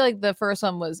 I feel like the first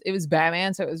one was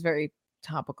Batman, so it was very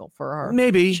topical for our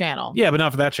channel. Yeah, but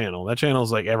not for that channel. That channel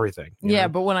is like everything. Yeah,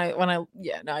 but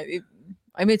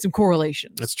I made some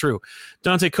correlations. That's true.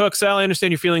 Dante Cook, Sal, I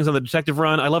understand your feelings on the detective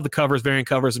run. I love the covers, variant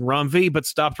covers, and Rom V, but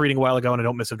stopped reading a while ago and I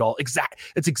don't miss it at all.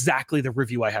 It's exactly the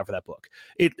review I have for that book.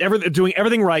 Doing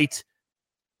everything right.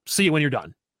 See it when you're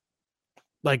done.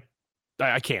 Like,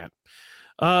 I can't.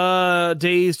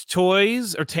 Dazed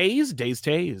Toys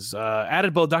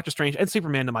added both Doctor Strange and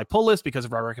Superman to my pull list because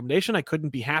of our recommendation. I couldn't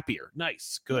be happier.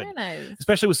 Nice, good. Very nice.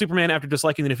 Especially with Superman after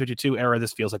disliking the New 52 era,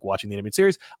 this feels like watching the animated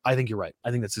series. I think you're right. I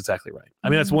think that's exactly right. I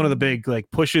mean, that's one of the big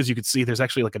pushes. You could see there's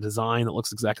actually like a design that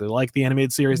looks exactly like the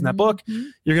animated series in that book.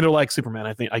 You're gonna like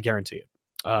Superman. I guarantee it.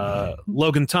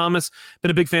 Logan Thomas,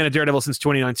 been a big fan of Daredevil since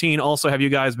 2019. Also, have you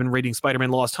guys been reading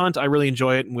Spider-Man Lost Hunt? I really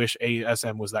enjoy it and wish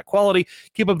ASM was that quality.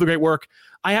 Keep up the great work.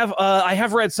 I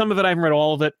have read some of it. I haven't read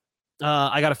all of it.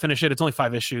 I got to finish it. It's only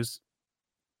 5 issues,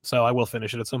 so I will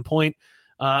finish it at some point.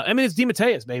 I mean, it's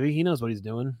DeMatteis, baby. He knows what he's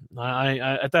doing. I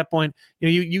at that point,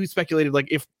 you speculated like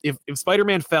if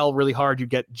Spider-Man fell really hard, you'd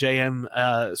get J.M.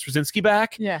 Straczynski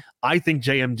back. Yeah, I think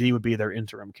JMD would be their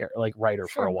interim writer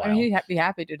for a while. I mean, he'd be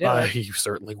happy to do it. He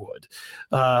certainly would.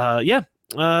 Yeah.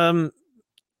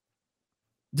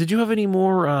 Did you have any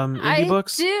more indie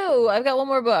books? I do. I've got one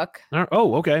more book.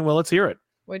 Oh, okay. Well, let's hear it.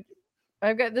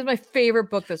 This is my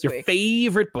favorite book this week. Your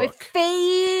favorite book? My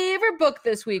favorite book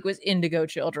this week was Indigo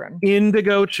Children.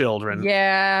 Indigo Children.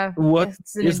 Yeah. What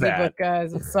it's an is indie that? book,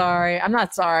 guys. I'm sorry. I'm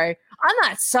not sorry. I'm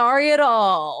not sorry at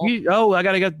all. I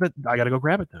gotta go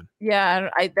grab it then. Yeah,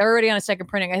 they're already on a second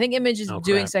printing. I think Image is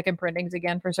doing second printings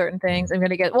again for certain things.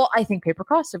 I think paper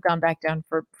costs have gone back down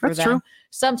for That's them. true.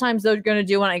 Sometimes they're going to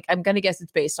do one. I'm going to guess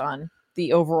it's based on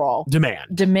the overall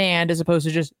demand as opposed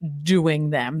to just doing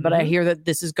them. But I hear that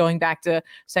this is going back to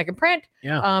second print.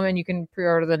 Yeah. And you can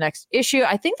pre-order the next issue.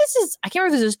 I think I can't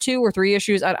remember if this is 2 or 3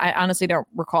 issues. I honestly don't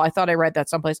recall. I thought I read that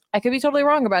someplace. I could be totally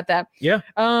wrong about that. Yeah.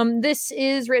 This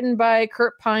is written by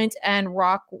Kurt Pint and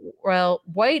Rockwell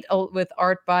White with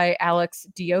art by Alex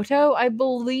Diotto, I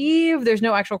believe. There's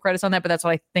no actual credits on that, but that's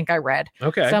what I think I read.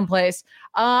 Okay. Someplace.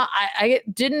 I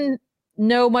didn't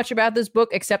know much about this book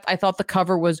except I thought the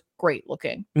cover was great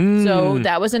looking. So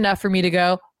that was enough for me to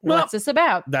go, what's this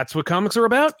about? That's what comics are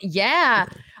about? Yeah.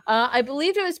 I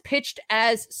believe it was pitched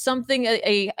as something,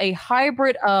 a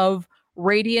hybrid of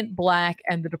Radiant Black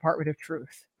and the Department of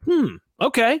Truth.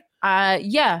 Okay.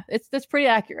 Yeah, that's pretty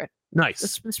accurate. Nice.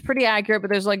 It's pretty accurate, but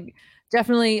there's like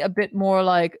definitely a bit more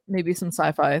like maybe some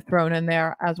sci-fi thrown in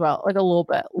there as well. Like a little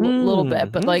bit.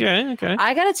 But like okay.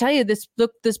 I gotta tell you, this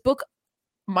book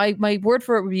my word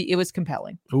for it would be it was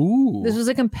compelling. Ooh. This was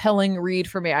a compelling read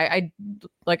for me. I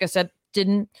like I said,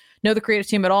 didn't know the creative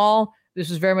team at all. This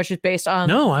was very much just based on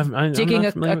digging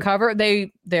a cover. They're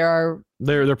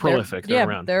prolific. They're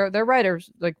around. They're writers,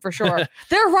 like for sure.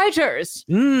 They're writers.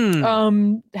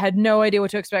 Had no idea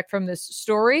what to expect from this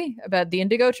story about the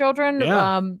Indigo Children.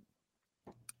 Yeah.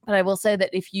 But I will say that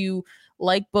if you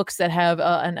like books that have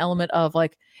an element of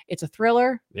like it's a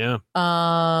thriller. Yeah.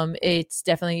 It's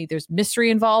definitely there's mystery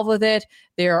involved with it.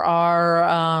 There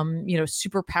are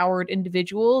super powered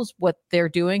individuals. What they're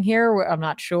doing here, I'm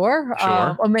not sure.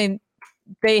 I mean,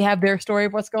 they have their story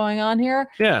of what's going on here.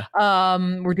 Yeah.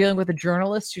 We're dealing with a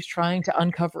journalist who's trying to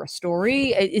uncover a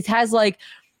story. It has like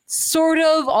sort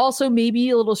of also maybe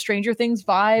a little Stranger Things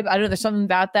vibe. I don't know. There's something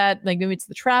about that. Like maybe it's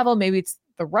the travel, maybe it's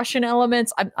the Russian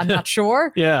elements. I'm not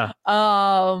sure. Yeah.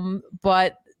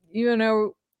 But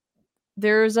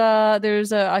there's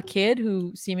a kid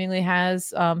who seemingly has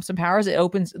some powers. It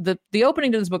opens the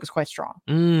opening to this book is quite strong.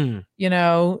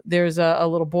 There's a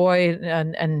little boy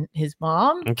and his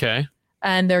mom. Okay.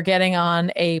 And they're getting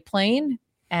on a plane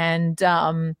and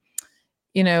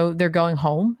they're going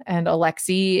home and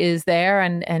Alexei is there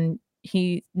and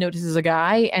he notices a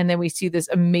guy, and then we see this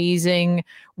amazing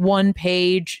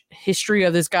 1-page history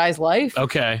of this guy's life.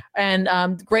 Okay.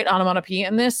 And great onomatopoeia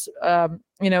in this.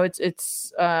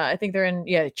 It's I think they're in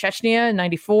Chechnya in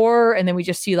 94, and then we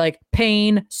just see like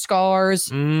pain, scars,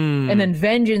 and then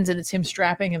vengeance, and it's him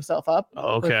strapping himself up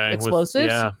with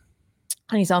explosives.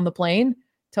 And he's on the plane,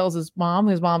 tells his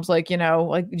mom's like,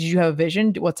 did you have a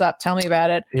vision? What's up? Tell me about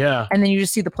it. Yeah. And then you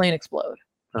just see the plane explode.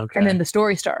 Okay. And then the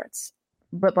story starts.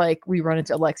 But like we run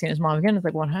into Alexei and his mom again. It's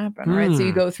like, what happened? Right. So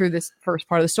you go through this first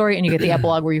part of the story, and you get the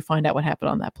epilogue where you find out what happened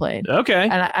on that plane. Okay.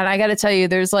 And I got to tell you,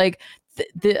 there's like,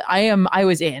 I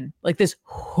was in, like, this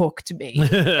hooked me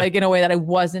like in a way that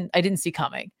I didn't see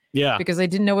coming. Yeah. Because I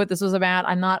didn't know what this was about.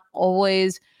 I'm not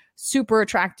always super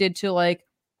attracted to like,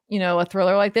 a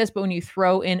thriller like this, but when you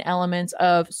throw in elements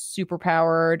of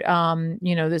superpowered,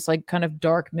 this like kind of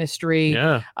dark mystery,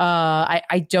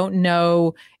 I don't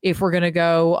know if we're going to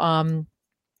go,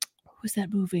 what was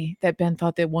that movie that Ben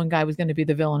thought that one guy was going to be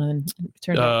the villain and then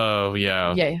turned out? Oh,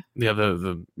 yeah. Yeah.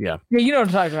 Yeah. Yeah, you know what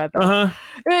I'm talking about, though.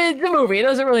 The movie, it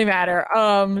doesn't really matter.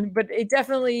 But it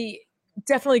definitely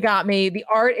got me. The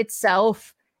art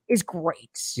itself is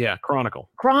great. Yeah, Chronicle.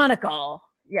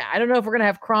 Yeah, I don't know if we're going to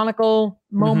have Chronicle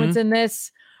moments in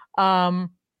this. Panel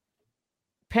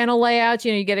layouts,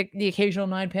 you get the occasional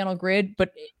 9-panel grid,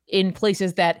 but in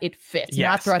places that it fits. Yes,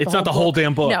 not throughout it's not the whole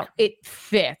damn book. No, it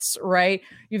fits, right?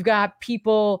 You've got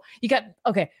people,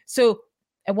 so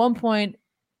at one point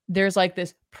there's like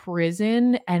this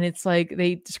prison, and it's like,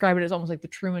 they describe it as almost like the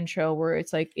Truman Show, where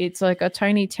it's like a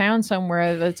tiny town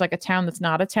somewhere that's like a town that's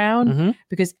not a town,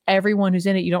 because everyone who's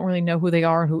in it, you don't really know who they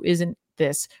are and who isn't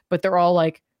this, but they're all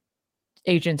like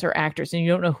agents or actors, and you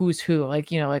don't know who's who. Like,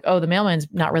 oh, the mailman's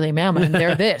not really a mailman,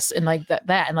 they're this, and like that,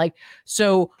 and like,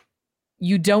 so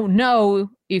you don't know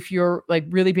if you're like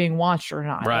really being watched or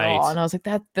not, right? At all. And I was like,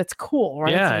 that's cool,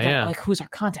 right? Yeah. Like, who's our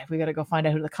contact? We got to go find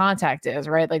out who the contact is,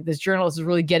 right? Like, this journalist is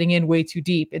really getting in way too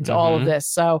deep into all of this.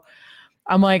 So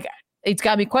I'm like, it's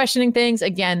got me questioning things.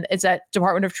 Again, it's that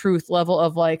Department of Truth level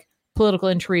of like political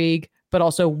intrigue, but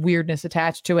also weirdness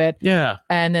attached to it. Yeah.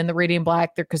 And then the Radiant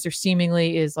Black, because there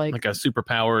seemingly is like a super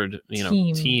powered,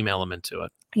 team element to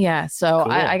it. Yeah. So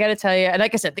cool. I got to tell you, and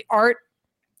like I said, the art,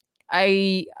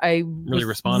 I really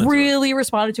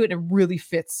responded to it, and it really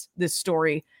fits this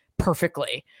story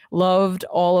perfectly. Loved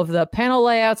all of the panel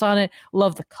layouts on it.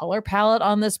 Love the color palette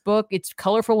on this book. It's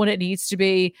colorful when it needs to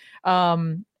be.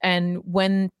 And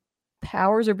when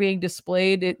powers are being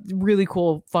displayed, it really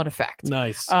cool, fun effect.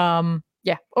 Nice.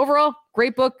 Yeah. Overall,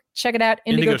 great book. Check it out.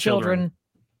 Indigo Children.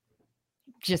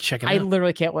 Just check it out. I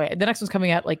literally can't wait. The next one's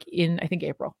coming out like in, I think,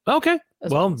 April. Okay.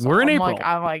 Well, we're in April.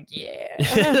 I'm like, yeah.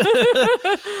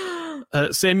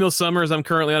 Samuel Summers, I'm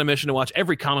currently on a mission to watch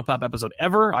every Comic Pop episode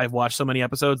ever. I've watched so many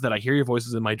episodes that I hear your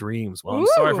voices in my dreams. Well, I'm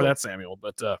sorry for that, Samuel,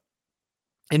 but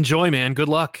enjoy, man. Good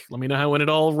luck. Let me know when it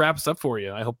all wraps up for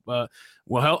you. I hope. I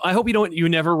hope you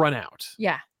never run out.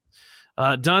 Yeah.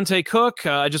 Dante Cook,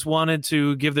 I just wanted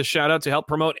to give this shout out to help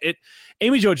promote it.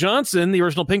 Amy Jo Johnson, the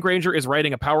original Pink Ranger, is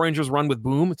writing a Power Rangers run with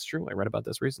Boom. It's true. I read about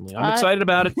this recently. I'm excited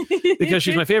about it because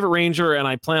she's my favorite Ranger, and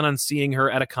I plan on seeing her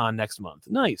at a con next month.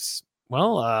 Nice.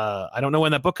 Well, I don't know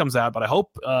when that book comes out, but I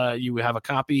hope you have a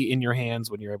copy in your hands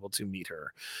when you're able to meet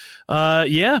her.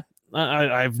 Yeah.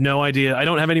 I have no idea. I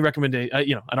don't have any recommendation.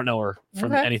 I don't know her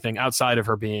from anything outside of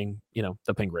her being,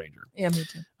 the Pink Ranger. Yeah, me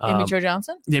too. Amy Jo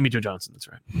Johnson? Amy Jo Johnson. That's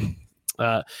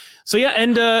right. So yeah,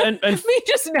 and me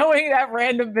just knowing that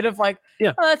random bit of like,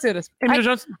 oh, that's it. Amy Jo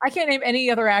Johnson. I can't name any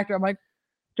other actor. I'm like,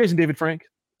 Jason David Frank.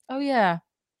 Oh yeah.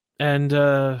 And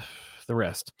the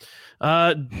rest.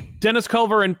 Dennis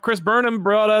Culver and Chris Burnham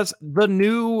brought us the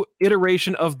new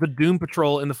iteration of the Doom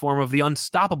Patrol in the form of the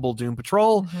Unstoppable Doom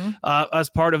Patrol, as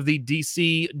part of the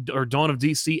DC or Dawn of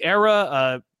DC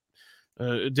era.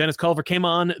 Dennis Culver came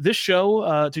on this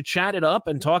show to chat it up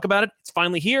and talk about it. It's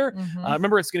finally here.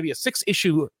 Remember, it's going to be a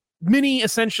 6-issue mini,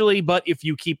 essentially, but if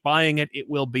you keep buying it, it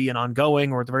will be an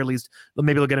ongoing, or at the very least,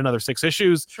 maybe they'll get another 6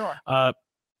 issues. Sure.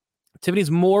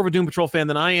 Tiffany's more of a Doom Patrol fan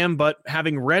than I am, but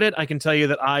having read it, I can tell you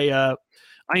that I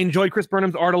enjoyed Chris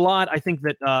Burnham's art a lot. I think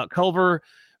that Culver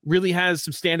really has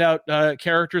some standout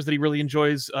characters that he really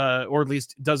enjoys, or at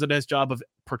least does a nice job of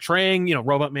portraying.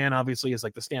 Robot Man obviously is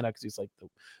like the standout because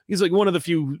he's like one of the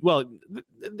few. Well,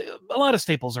 a lot of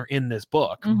staples are in this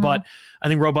book, but I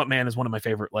think Robot Man is one of my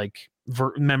favorite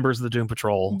members of the Doom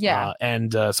Patrol. Yeah,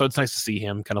 and so it's nice to see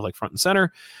him kind of like front and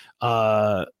center.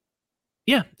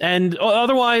 Yeah, and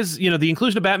otherwise, the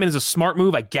inclusion of Batman is a smart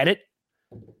move. I get it.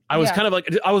 I was kind of like,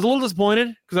 I was a little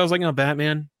disappointed because I was like,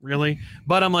 Batman, really?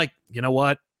 But I'm like, you know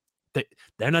what?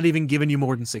 they're not even giving you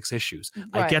more than 6 issues.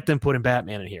 Right. I get them putting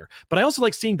Batman in here, but I also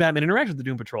like seeing Batman interact with the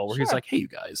Doom Patrol, where he's like, "Hey, you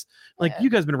guys, like you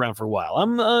guys been around for a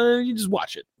while. You just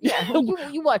watch it. Yeah,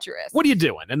 you watch your ass. What are you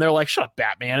doing?" And they're like, "Shut up,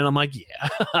 Batman." And I'm like, "Yeah,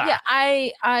 yeah."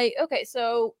 Okay,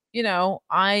 so You've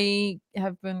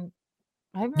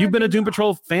been a Doom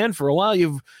Patrol fan for a while.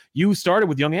 You started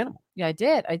with Young Animal. Yeah, I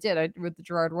did. I read the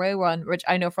Gerard Way one, which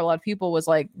I know for a lot of people was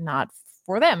like not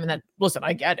for them. And then listen,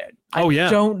 I get it.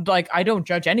 I don't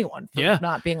judge anyone for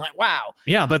not being like, wow.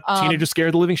 Yeah, but teenagers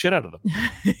scared the living shit out of them.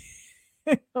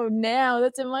 Oh, now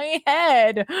that's in my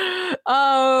head.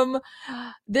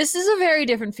 This is a very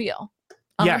different feel.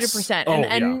 100%.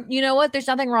 And you know what? There's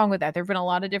nothing wrong with that. There have been a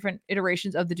lot of different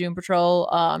iterations of the Doom Patrol.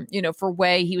 For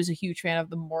Way, he was a huge fan of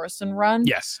the Morrison run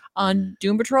on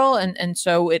Doom Patrol. And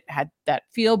so it had that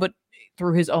feel, but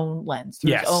through his own lens,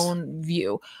 through his own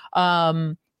view.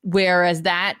 Whereas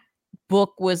that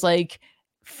book was like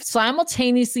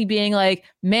simultaneously being like,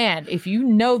 man, if you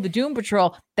know the Doom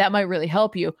Patrol, that might really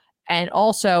help you. And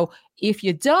also, if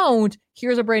you don't,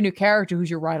 here's a brand new character who's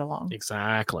your ride along.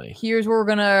 Exactly. Here's where we're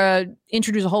going to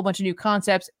introduce a whole bunch of new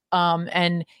concepts.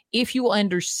 And if you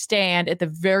understand, at the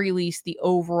very least, the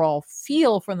overall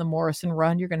feel from the Morrison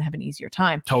run, you're going to have an easier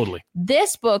time. Totally.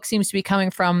 This book seems to be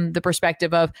coming from the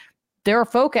perspective of there are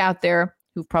folk out there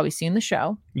who've probably seen the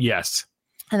show. Yes.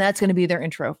 And that's going to be their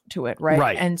intro to it, right?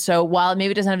 Right. And so while it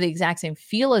maybe doesn't have the exact same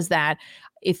feel as that,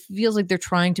 it feels like they're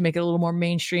trying to make it a little more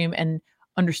mainstream and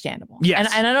understandable.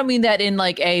 Yes. And I don't mean that in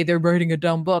like they're writing a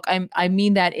dumb book. I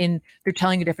mean that in they're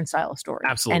telling a different style of story.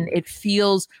 Absolutely. And it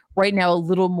feels right now a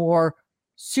little more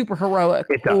super heroic,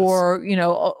 or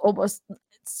almost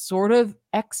sort of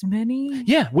X-Men-y.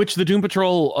 Yeah, which the Doom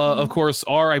Patrol of course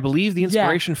are, I believe, the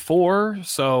inspiration for.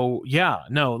 So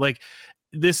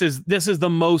this is the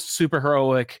most super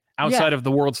heroic outside of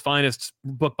the World's Finest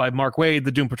book by Mark Waid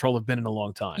the Doom Patrol have been in a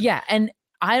long time. Yeah, and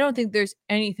I don't think there's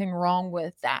anything wrong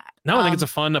with that. No, I think it's a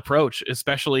fun approach,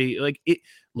 especially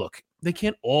look, they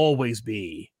can't always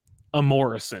be a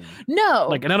Morrison. No.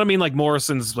 And I don't mean like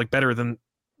Morrison's like better than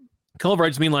Culver. I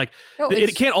just mean like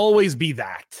it can't always be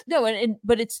that. No,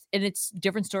 but it's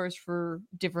different stories for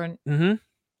different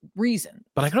reasons.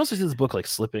 But I can also see this book like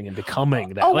slipping and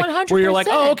becoming that. 100%. Where you're like,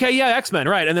 oh, okay, yeah, X-Men,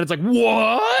 right. And then it's like,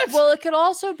 what? Well, it could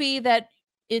also be that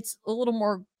it's a little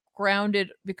more grounded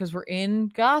because we're in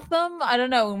Gotham. I don't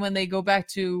know. And when they go back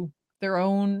to their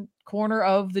own corner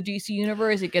of the DC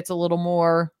universe, it gets a little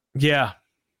more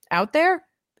out there.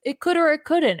 It could or it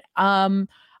couldn't.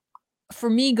 For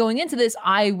me going into this,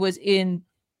 I was in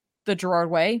the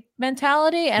Gerard Way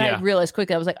mentality, and I realized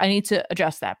quickly, I was like, I need to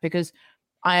adjust that because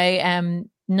I am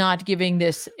not giving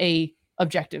this a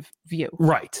objective view.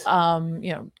 Right.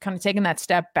 Kind of taking that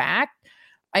step back.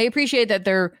 I appreciate that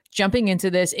they're jumping into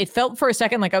this. It felt for a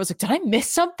second like I was like, did I miss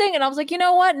something? And I was like, you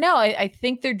know what? No, I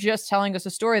think they're just telling us a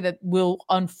story that will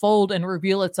unfold and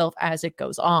reveal itself as it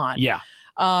goes on. Yeah.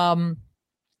 Batman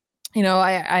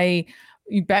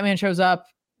shows up,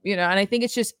 and I think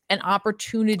it's just an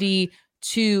opportunity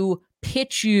to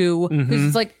pitch you because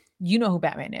it's like, you know who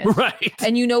Batman is. Right.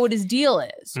 And you know what his deal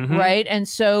is. Right. And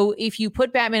so if you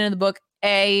put Batman in the book,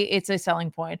 A, it's a selling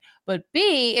point, but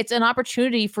B, it's an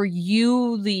opportunity for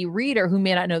you, the reader, who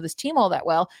may not know this team all that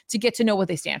well, to get to know what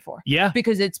they stand for. Yeah.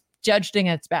 Because it's judged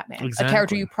against Batman, a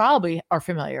character you probably are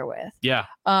familiar with. Yeah.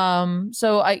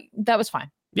 So that was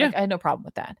fine. Yeah. I had no problem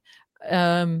with that.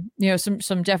 Some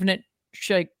definite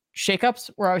shakeups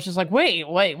where I was just like, wait,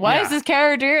 why is this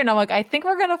character? And I'm like, I think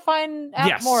we're going to find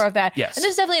out more of that. Yes. And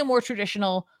this is definitely a more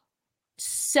traditional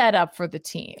setup for the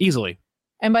team. Easily.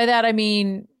 And by that, I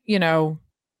mean,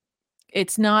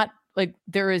 it's not like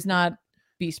there is not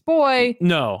Beast Boy.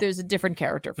 No. There's a different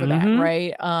character for that,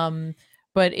 right?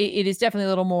 But it is definitely a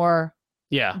little more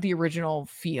the original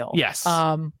feel. Yes.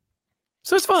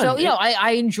 So it's fun. So,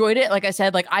 I enjoyed it. Like I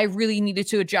said, like I really needed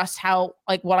to adjust how,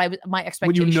 like my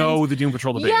expectations. When the Doom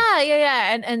Patrol to be.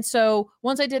 Yeah. And so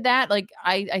once I did that, like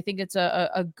I think it's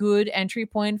a good entry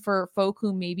point for folk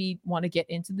who maybe want to get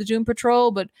into the Doom Patrol,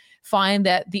 but find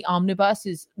that the omnibus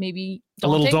is maybe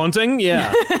daunting. A little daunting.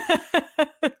 Yeah.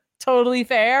 Totally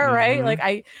fair, right?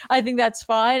 Like I think that's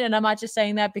fine, and I'm not just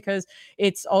saying that because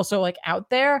it's also like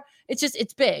out there.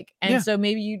 It's big, and so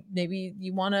maybe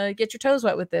you want to get your toes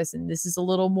wet with this, and this is a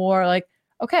little more like,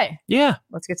 okay,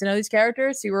 let's get to know these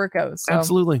characters, see where it goes. So,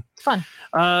 absolutely, it's fun.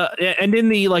 And in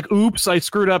the oops, I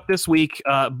screwed up this week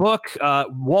book,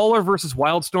 Waller versus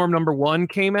Wildstorm #1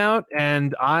 came out,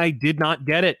 and I did not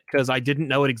get it because I didn't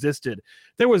know it existed.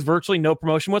 There was virtually no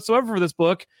promotion whatsoever for this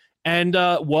book, and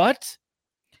what?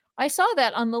 I saw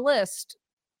that on the list.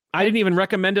 I didn't even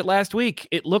recommend it last week.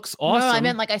 It looks awesome. No, I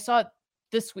meant like I saw it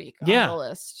this week on Yeah. the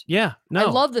list. Yeah. No. I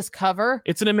love this cover.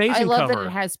 It's an amazing cover. I love that it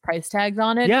has price tags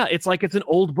on it. Yeah, it's like it's an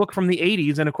old book from the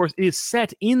 80s. And of course, it is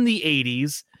set in the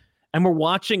 80s. And we're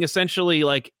watching essentially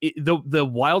like the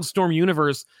Wildstorm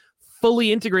universe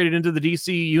fully integrated into the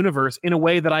DC universe in a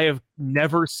way that I have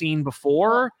never seen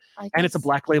before. Well, and it's a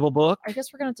Black Label book. I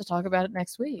guess we're going to have to talk about it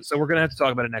next week. So we're going to have to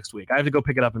talk about it next week. I have to go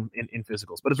pick it up in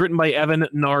physicals. But it's written by Evan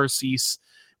Narcisse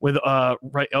with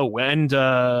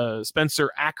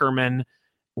Spencer Ackerman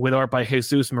with art by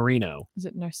Jesus Marino. Is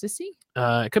it Narcissi?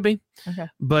 It could be. Okay.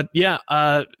 But yeah,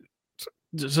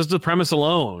 just the premise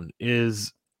alone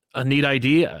is a neat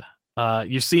idea.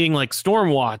 You're seeing like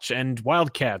Stormwatch and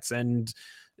Wildcats, and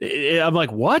I'm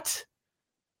like, what?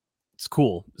 It's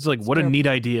cool. It's like, what a neat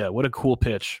idea. What a cool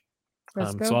pitch. So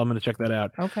I'm going to check that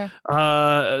out. Okay.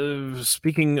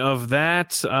 Speaking of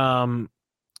that,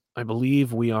 I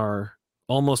believe we are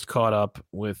almost caught up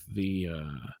with the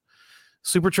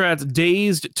Super Chat's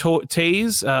Dazed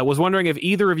Taze. Was wondering if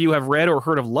either of you have read or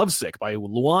heard of Lovesick by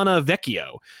Luana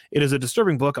Vecchio. It is a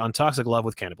disturbing book on toxic love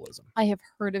with cannibalism. I have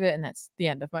heard of it, and that's the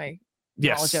end of my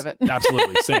knowledge of it.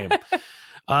 Absolutely. Same.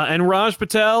 And Raj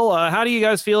Patel, how do you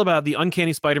guys feel about the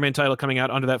Uncanny Spider-Man title coming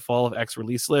out under that Fall of X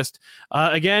release list?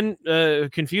 Again,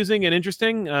 confusing and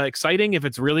interesting, exciting if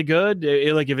it's really good.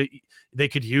 They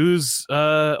could use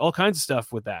all kinds of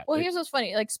stuff with that. Well, here's what's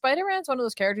funny. Like, Spider-Man's one of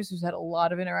those characters who's had a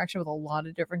lot of interaction with a lot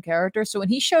of different characters. So when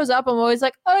he shows up, I'm always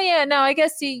like, oh, yeah, no, I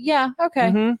guess okay.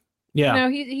 Mm-hmm. Yeah. You know,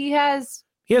 he has...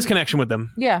 He has connection with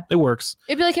them. Yeah. It works.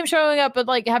 It'd be like him showing up, but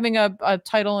like having a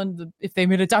title in if they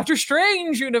made a Doctor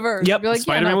Strange universe. Yep. Like,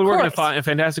 Spider-Man would work in a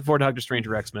Fantastic Four, Doctor Strange,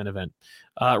 or X-Men event.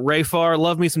 Ray Farr,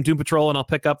 love me some Doom Patrol, and I'll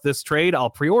pick up this trade. I'll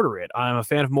pre-order it. I'm a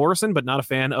fan of Morrison, but not a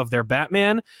fan of their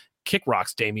Batman. Kick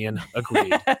rocks, Damien.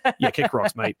 Agreed. Yeah, kick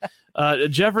rocks, mate.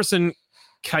 Jefferson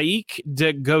Kaik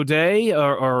de Godoy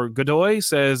or Godoy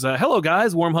says, hello,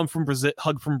 guys. Warm hug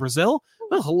from Brazil.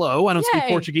 Well, hello. I don't speak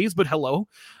Portuguese, but hello.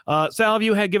 Sal, have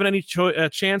you had given any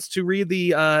chance to read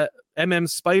the MM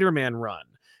Spider-Man run?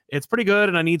 It's pretty good,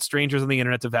 and I need strangers on the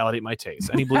internet to validate my taste.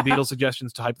 Any Blue Beetle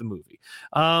suggestions to hype the movie?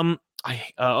 The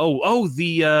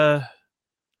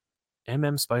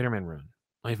MM Spider-Man run.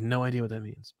 I have no idea what that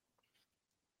means.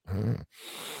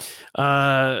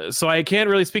 So I can't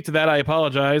really speak to that. I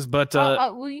apologize, but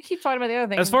well, you keep talking about the other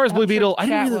thing. As far as Blue Beetle, I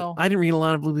didn't read a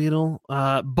lot of Blue Beetle.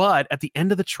 But at the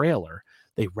end of the trailer,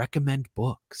 they recommend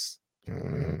books,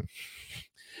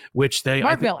 which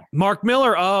Mark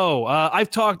Miller. Oh, I've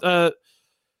talked.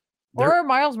 Or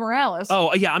Miles Morales.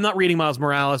 Oh, yeah, I'm not reading Miles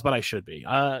Morales, but I should be.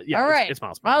 Yeah, all right. It's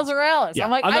Miles Morales. Yeah.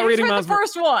 I'm like, I'm not reading the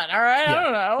first one. All right, yeah. I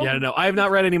don't know. Yeah, no, I have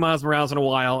not read any Miles Morales in a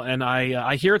while, and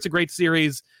I hear it's a great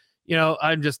series. You know,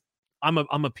 I'm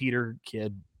a Peter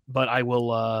kid, but I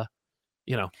will.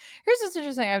 Here's what's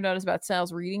interesting I've noticed about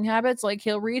Sal's reading habits. Like,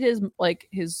 he'll read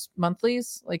his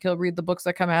monthlies. Like, he'll read the books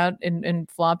that come out in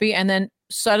floppy, and then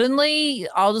suddenly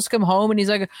I'll just come home and he's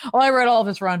like, oh, I read all of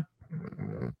his run.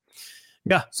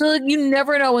 Yeah. So like, you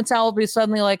never know when Sal will be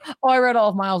suddenly like, oh, I read all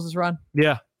of Miles's run.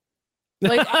 Yeah.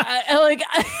 Like,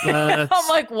 I'm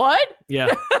like, what? Yeah.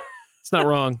 It's not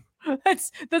wrong.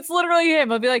 That's literally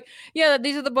him. I'll be like, yeah,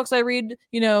 these are the books I read,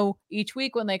 each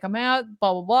week when they come out,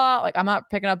 blah, blah, blah. Like, I'm not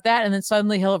picking up that. And then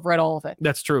suddenly he'll have read all of it.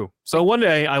 That's true. So one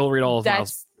day I will read all of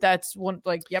Miles. That's one,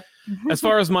 like, yep. As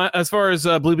far as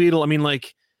Blue Beetle, I mean,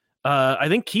 like, I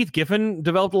think Keith Giffen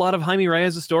developed a lot of Jaime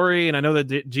Reyes' story, and I know that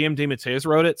GM DeMatteis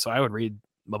wrote it, so I would read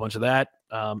a bunch of that.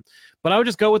 But I would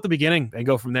just go with the beginning and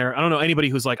go from there. I don't know anybody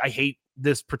who's like, I hate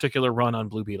this particular run on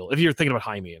Blue Beetle, if you're thinking about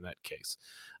Jaime in that case.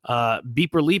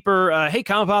 Beeper Leaper, hey,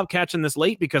 Comic Pop, catching this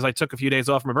late because I took a few days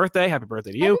off for my birthday. Happy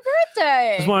birthday to you. Happy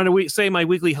birthday. Just wanted to say my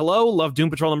weekly hello. Love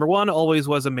Doom Patrol #1. Always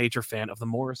was a major fan of the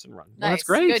Morrison run. Nice. Well, that's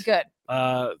great. Good.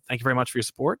 Thank you very much for your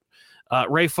support.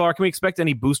 Ray Farr, can we expect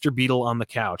any Booster Beetle on the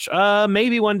couch?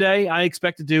 Maybe one day. I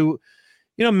expect to do,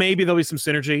 maybe there'll be some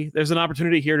synergy. There's an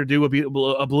opportunity here to do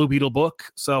a Blue Beetle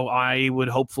book, so I would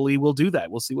hopefully will do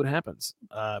that. We'll see what happens.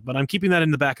 But I'm keeping that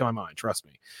in the back of my mind, trust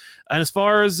me. And as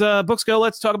far as books go,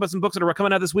 let's talk about some books that are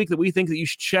coming out this week that we think that you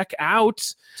should check out.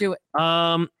 Do it.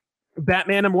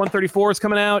 Batman #134 is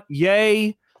coming out.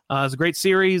 Yay. It's a great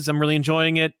series. I'm really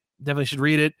enjoying it. Definitely should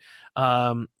read it.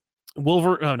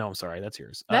 Wolverine. Oh no, I'm sorry. That's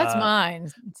yours. That's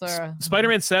mine.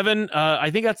 Spider-Man 7. I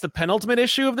think that's the penultimate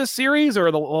issue of this series,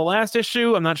 or the last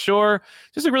issue. I'm not sure.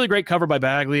 Just a really great cover by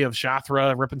Bagley of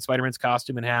Shathra ripping Spider-Man's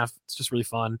costume in half. It's just really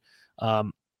fun.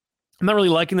 I'm not really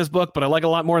liking this book, but I like it a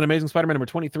lot more than Amazing Spider-Man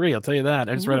 #23. I'll tell you that.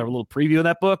 I just read a little preview of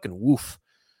that book, and woof,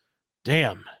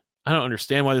 damn. I don't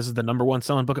understand why this is the #1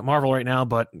 selling book at Marvel right now,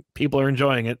 but people are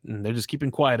enjoying it, and they're just keeping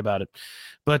quiet about it.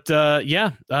 But I'm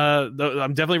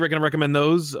definitely going to recommend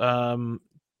those.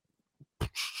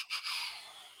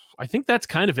 I think that's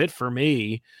kind of it for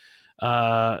me.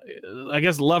 I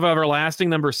guess Love Everlasting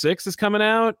 #6 is coming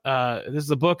out. This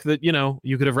is a book that,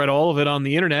 you could have read all of it on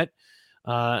the internet.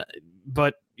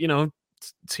 But,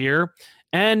 it's here.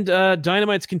 And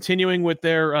Dynamite's continuing with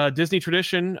their Disney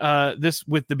tradition. This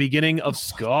with the beginning of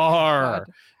Scar.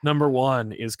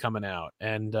 #1 is coming out.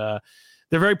 And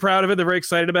they're very proud of it. They're very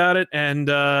excited about it. And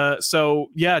so,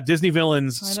 yeah, Disney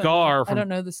Villains, Scar. I don't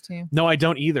know this team. No, I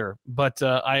don't either. But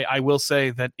I will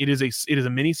say that it is a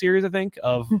mini series, I think,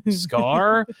 of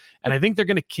Scar. And I think they're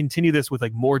going to continue this with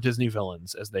like more Disney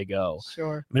villains as they go.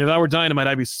 Sure. I mean, if I were Dynamite,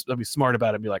 I'd be smart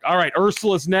about it and be like, all right,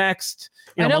 Ursula's next.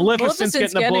 Maleficent's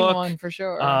getting a book. One for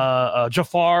sure.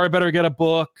 Jafar better get a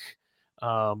book.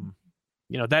 That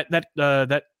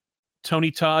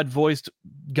Tony Todd voiced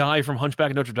guy from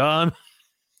Hunchback of Notre Dame.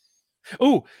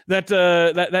 Oh,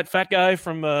 that fat guy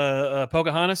from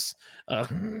Pocahontas.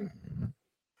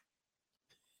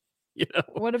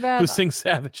 What about who sings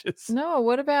Savages? No,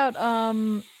 what about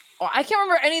I can't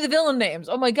remember any of the villain names.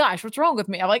 Oh my gosh, what's wrong with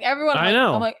me? I'm like everyone. I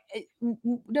know. I'm like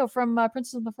no, from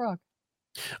Princess and the Frog.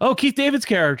 Oh, Keith David's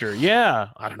character. Yeah,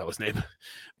 I don't know his name,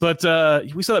 but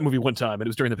we saw that movie one time, and it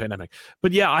was during the pandemic.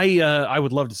 But yeah, I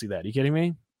would love to see that. Are you kidding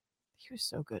me? He was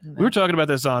so good in that. We were talking about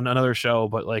this on another show,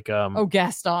 but like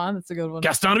Gaston, that's a good one.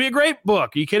 Gaston would be a great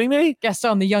book. Are you kidding me?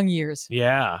 Gaston, the young years.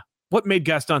 Yeah. What made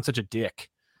Gaston such a dick?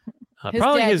 His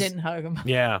dad didn't hug him.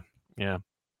 Yeah.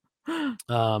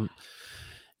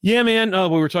 Yeah, man.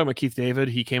 We were talking about Keith David.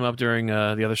 He came up during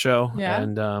the other show,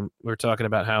 and we were talking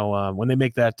about how when they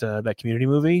make that Community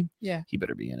movie, he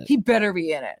better be in it. He better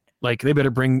be in it. Like they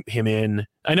better bring him in.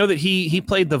 I know that he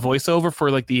played the voiceover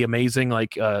for like the amazing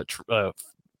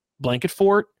Blanket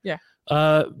Fort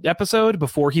episode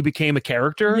before he became a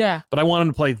character. Yeah. But I want him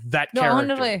to play that character. I want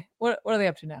to play. What are they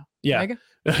up to now? Yeah.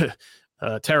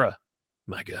 Tara.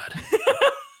 My God.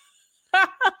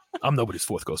 I'm nobody's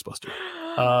fourth Ghostbuster.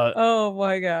 Oh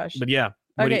my gosh. But yeah.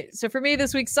 Okay, so for me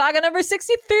this week, Saga #63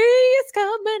 is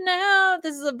coming out.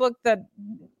 This is a book that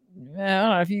I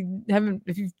don't know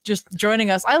if you're just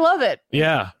joining us. I love it.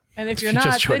 Yeah. And if you're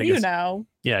not, then you know.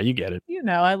 Yeah, you get it.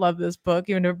 I love this book,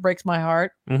 even if it breaks my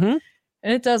heart. Mm-hmm.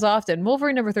 And it does often.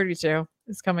 Wolverine #32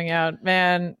 is coming out.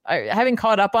 Man, having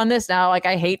caught up on this now, like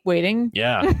I hate waiting.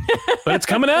 Yeah, but it's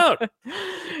coming out.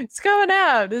 It's coming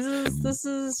out. This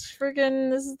is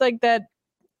like that,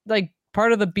 like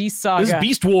part of the Beast saga. This is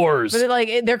Beast Wars.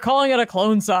 But they're calling it a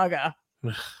clone saga.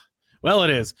 Well, it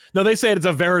is. No, they say it's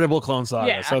a veritable clone saga.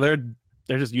 Yeah. So they're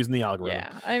just using the algorithm.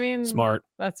 Yeah, I mean, smart.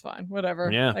 That's fine. Whatever.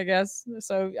 Yeah, I guess.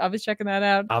 So I'll be checking that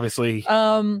out. Obviously.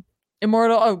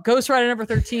 Ghost Rider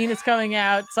 #13 is coming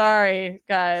out. Sorry,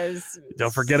 guys.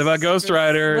 Don't forget about Ghost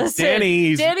Rider. Listen,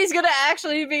 Danny's gonna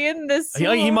actually be in this.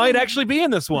 Yeah, he might actually be in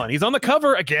this one. He's on the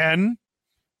cover again.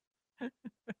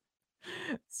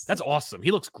 That's awesome.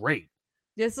 He looks great.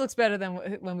 This looks better than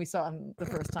when we saw him the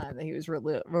first time that he was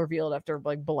revealed after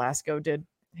like Belasco did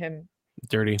him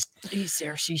dirty.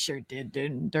 She sure did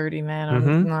dirty,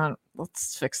 man.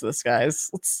 Let's fix this,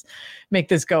 guys. Let's make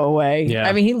this go away. Yeah.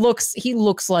 I mean, he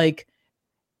looks like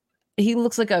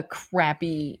a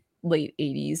crappy late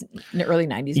 80s, early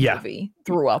 90s movie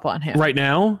threw up on him. Right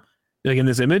now, like in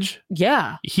this image?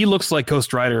 Yeah. He looks like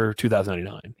Ghost Rider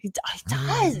 2099. He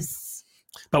does.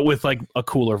 But with like a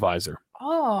cooler visor.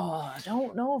 Oh, I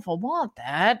don't know if I want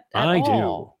that. I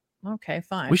do. Okay,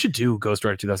 fine. We should do Ghost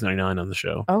Rider 2099 on the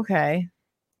show. Okay.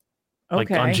 Like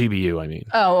on GBU, I mean.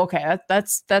 Oh, okay.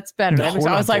 That's better. No,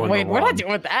 I was like, wait, we're not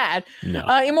doing that. No.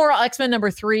 Immortal X-Men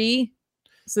 #3.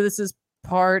 So this is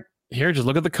part. Here, just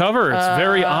look at the cover. It's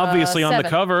very obviously 7. on the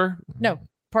cover. No,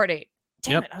 part 8.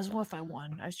 Damn it. I was off by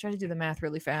 1. I was trying to do the math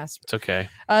really fast. It's okay.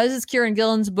 This is Kieran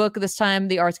Gillen's book. This time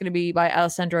the art's going to be by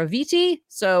Alessandro Vitti.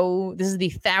 So this is the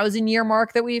 1,000-year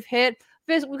mark that we've hit.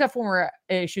 We've got 4 more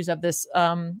issues of this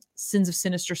Sins of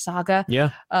Sinister saga. Yeah.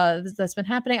 That's been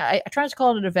happening. I try to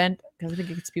call it an event because I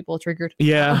think it gets people triggered.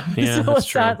 Yeah. Yeah. So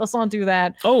let's not do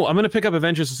that. Oh, I'm going to pick up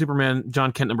Adventures of Superman,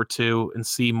 John Kent #2 and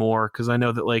see more because I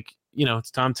know that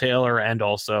it's Tom Taylor and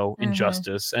also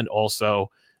Injustice and also,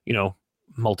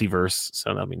 multiverse.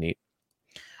 So that'll be neat.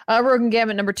 Rogue and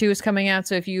Gambit #2 is coming out.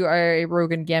 So if you are a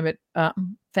Rogue and Gambit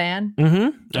fan,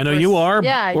 I know you are,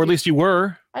 or at least you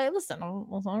were. I'm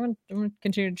going to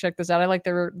continue to check this out. I like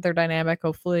their dynamic.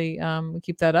 Hopefully, we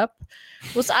keep that up.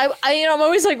 I'm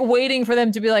always like waiting for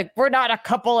them to be like, we're not a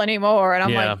couple anymore, and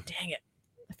I'm like, dang it.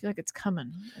 I feel like it's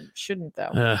coming. It shouldn't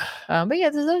though. But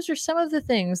yeah, those are some of the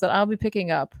things that I'll be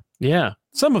picking up. Yeah,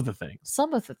 some of the things.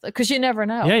 Because you never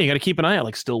know. Yeah, you got to keep an eye out.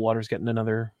 Like Stillwater's getting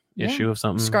another issue of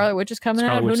something. Scarlet Witch is coming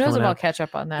out. Who knows if I'll catch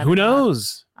up on that? Who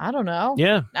knows? I don't know.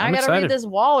 Yeah, I gotta read this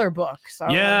Waller book. So.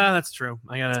 Yeah, that's true.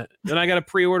 I gotta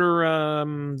pre-order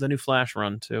the new Flash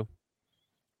run too.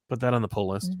 Put that on the pull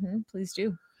list. Please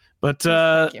do. But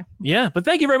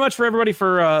thank you very much for everybody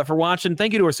for watching.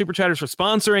 Thank you to our super chatters for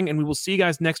sponsoring, and we will see you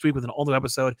guys next week with an all-new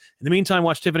episode. In the meantime,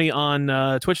 watch Tiffany on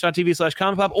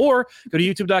twitch.tv/ComicPop or go to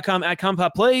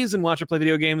youtube.com/ComicPopPlays and watch her play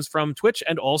video games from Twitch.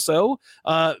 And also,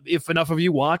 if enough of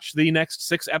you watch the next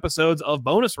 6 episodes of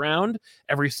Bonus Round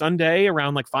every Sunday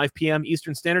around like 5 p.m.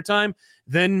 Eastern Standard Time,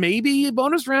 then maybe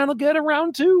Bonus Round will get a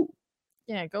round 2.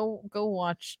 Yeah, go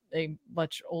watch a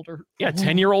much older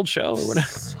 10-year-old show or whatever.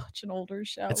 Such an older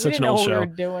show. It's such an old show. We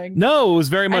were doing. No, it was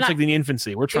very much like the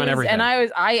infancy. We're trying everything. And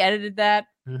I edited that.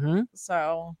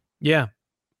 So yeah.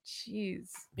 Jeez.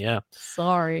 Yeah.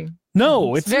 Sorry.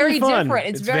 No, it's very fun. different.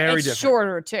 It's very different.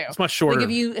 Shorter too. It's much shorter. Like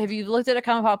have you looked at a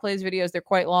Comic Pop Plays videos? They're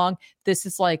quite long. This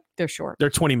is like they're short. They're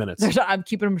 20 minutes. I'm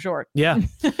keeping them short. Yeah.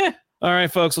 All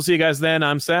right, folks. We'll see you guys then.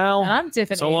 I'm Sal. And I'm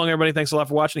Tiffany. So long, everybody. Thanks a lot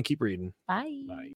for watching and keep reading. Bye. Bye.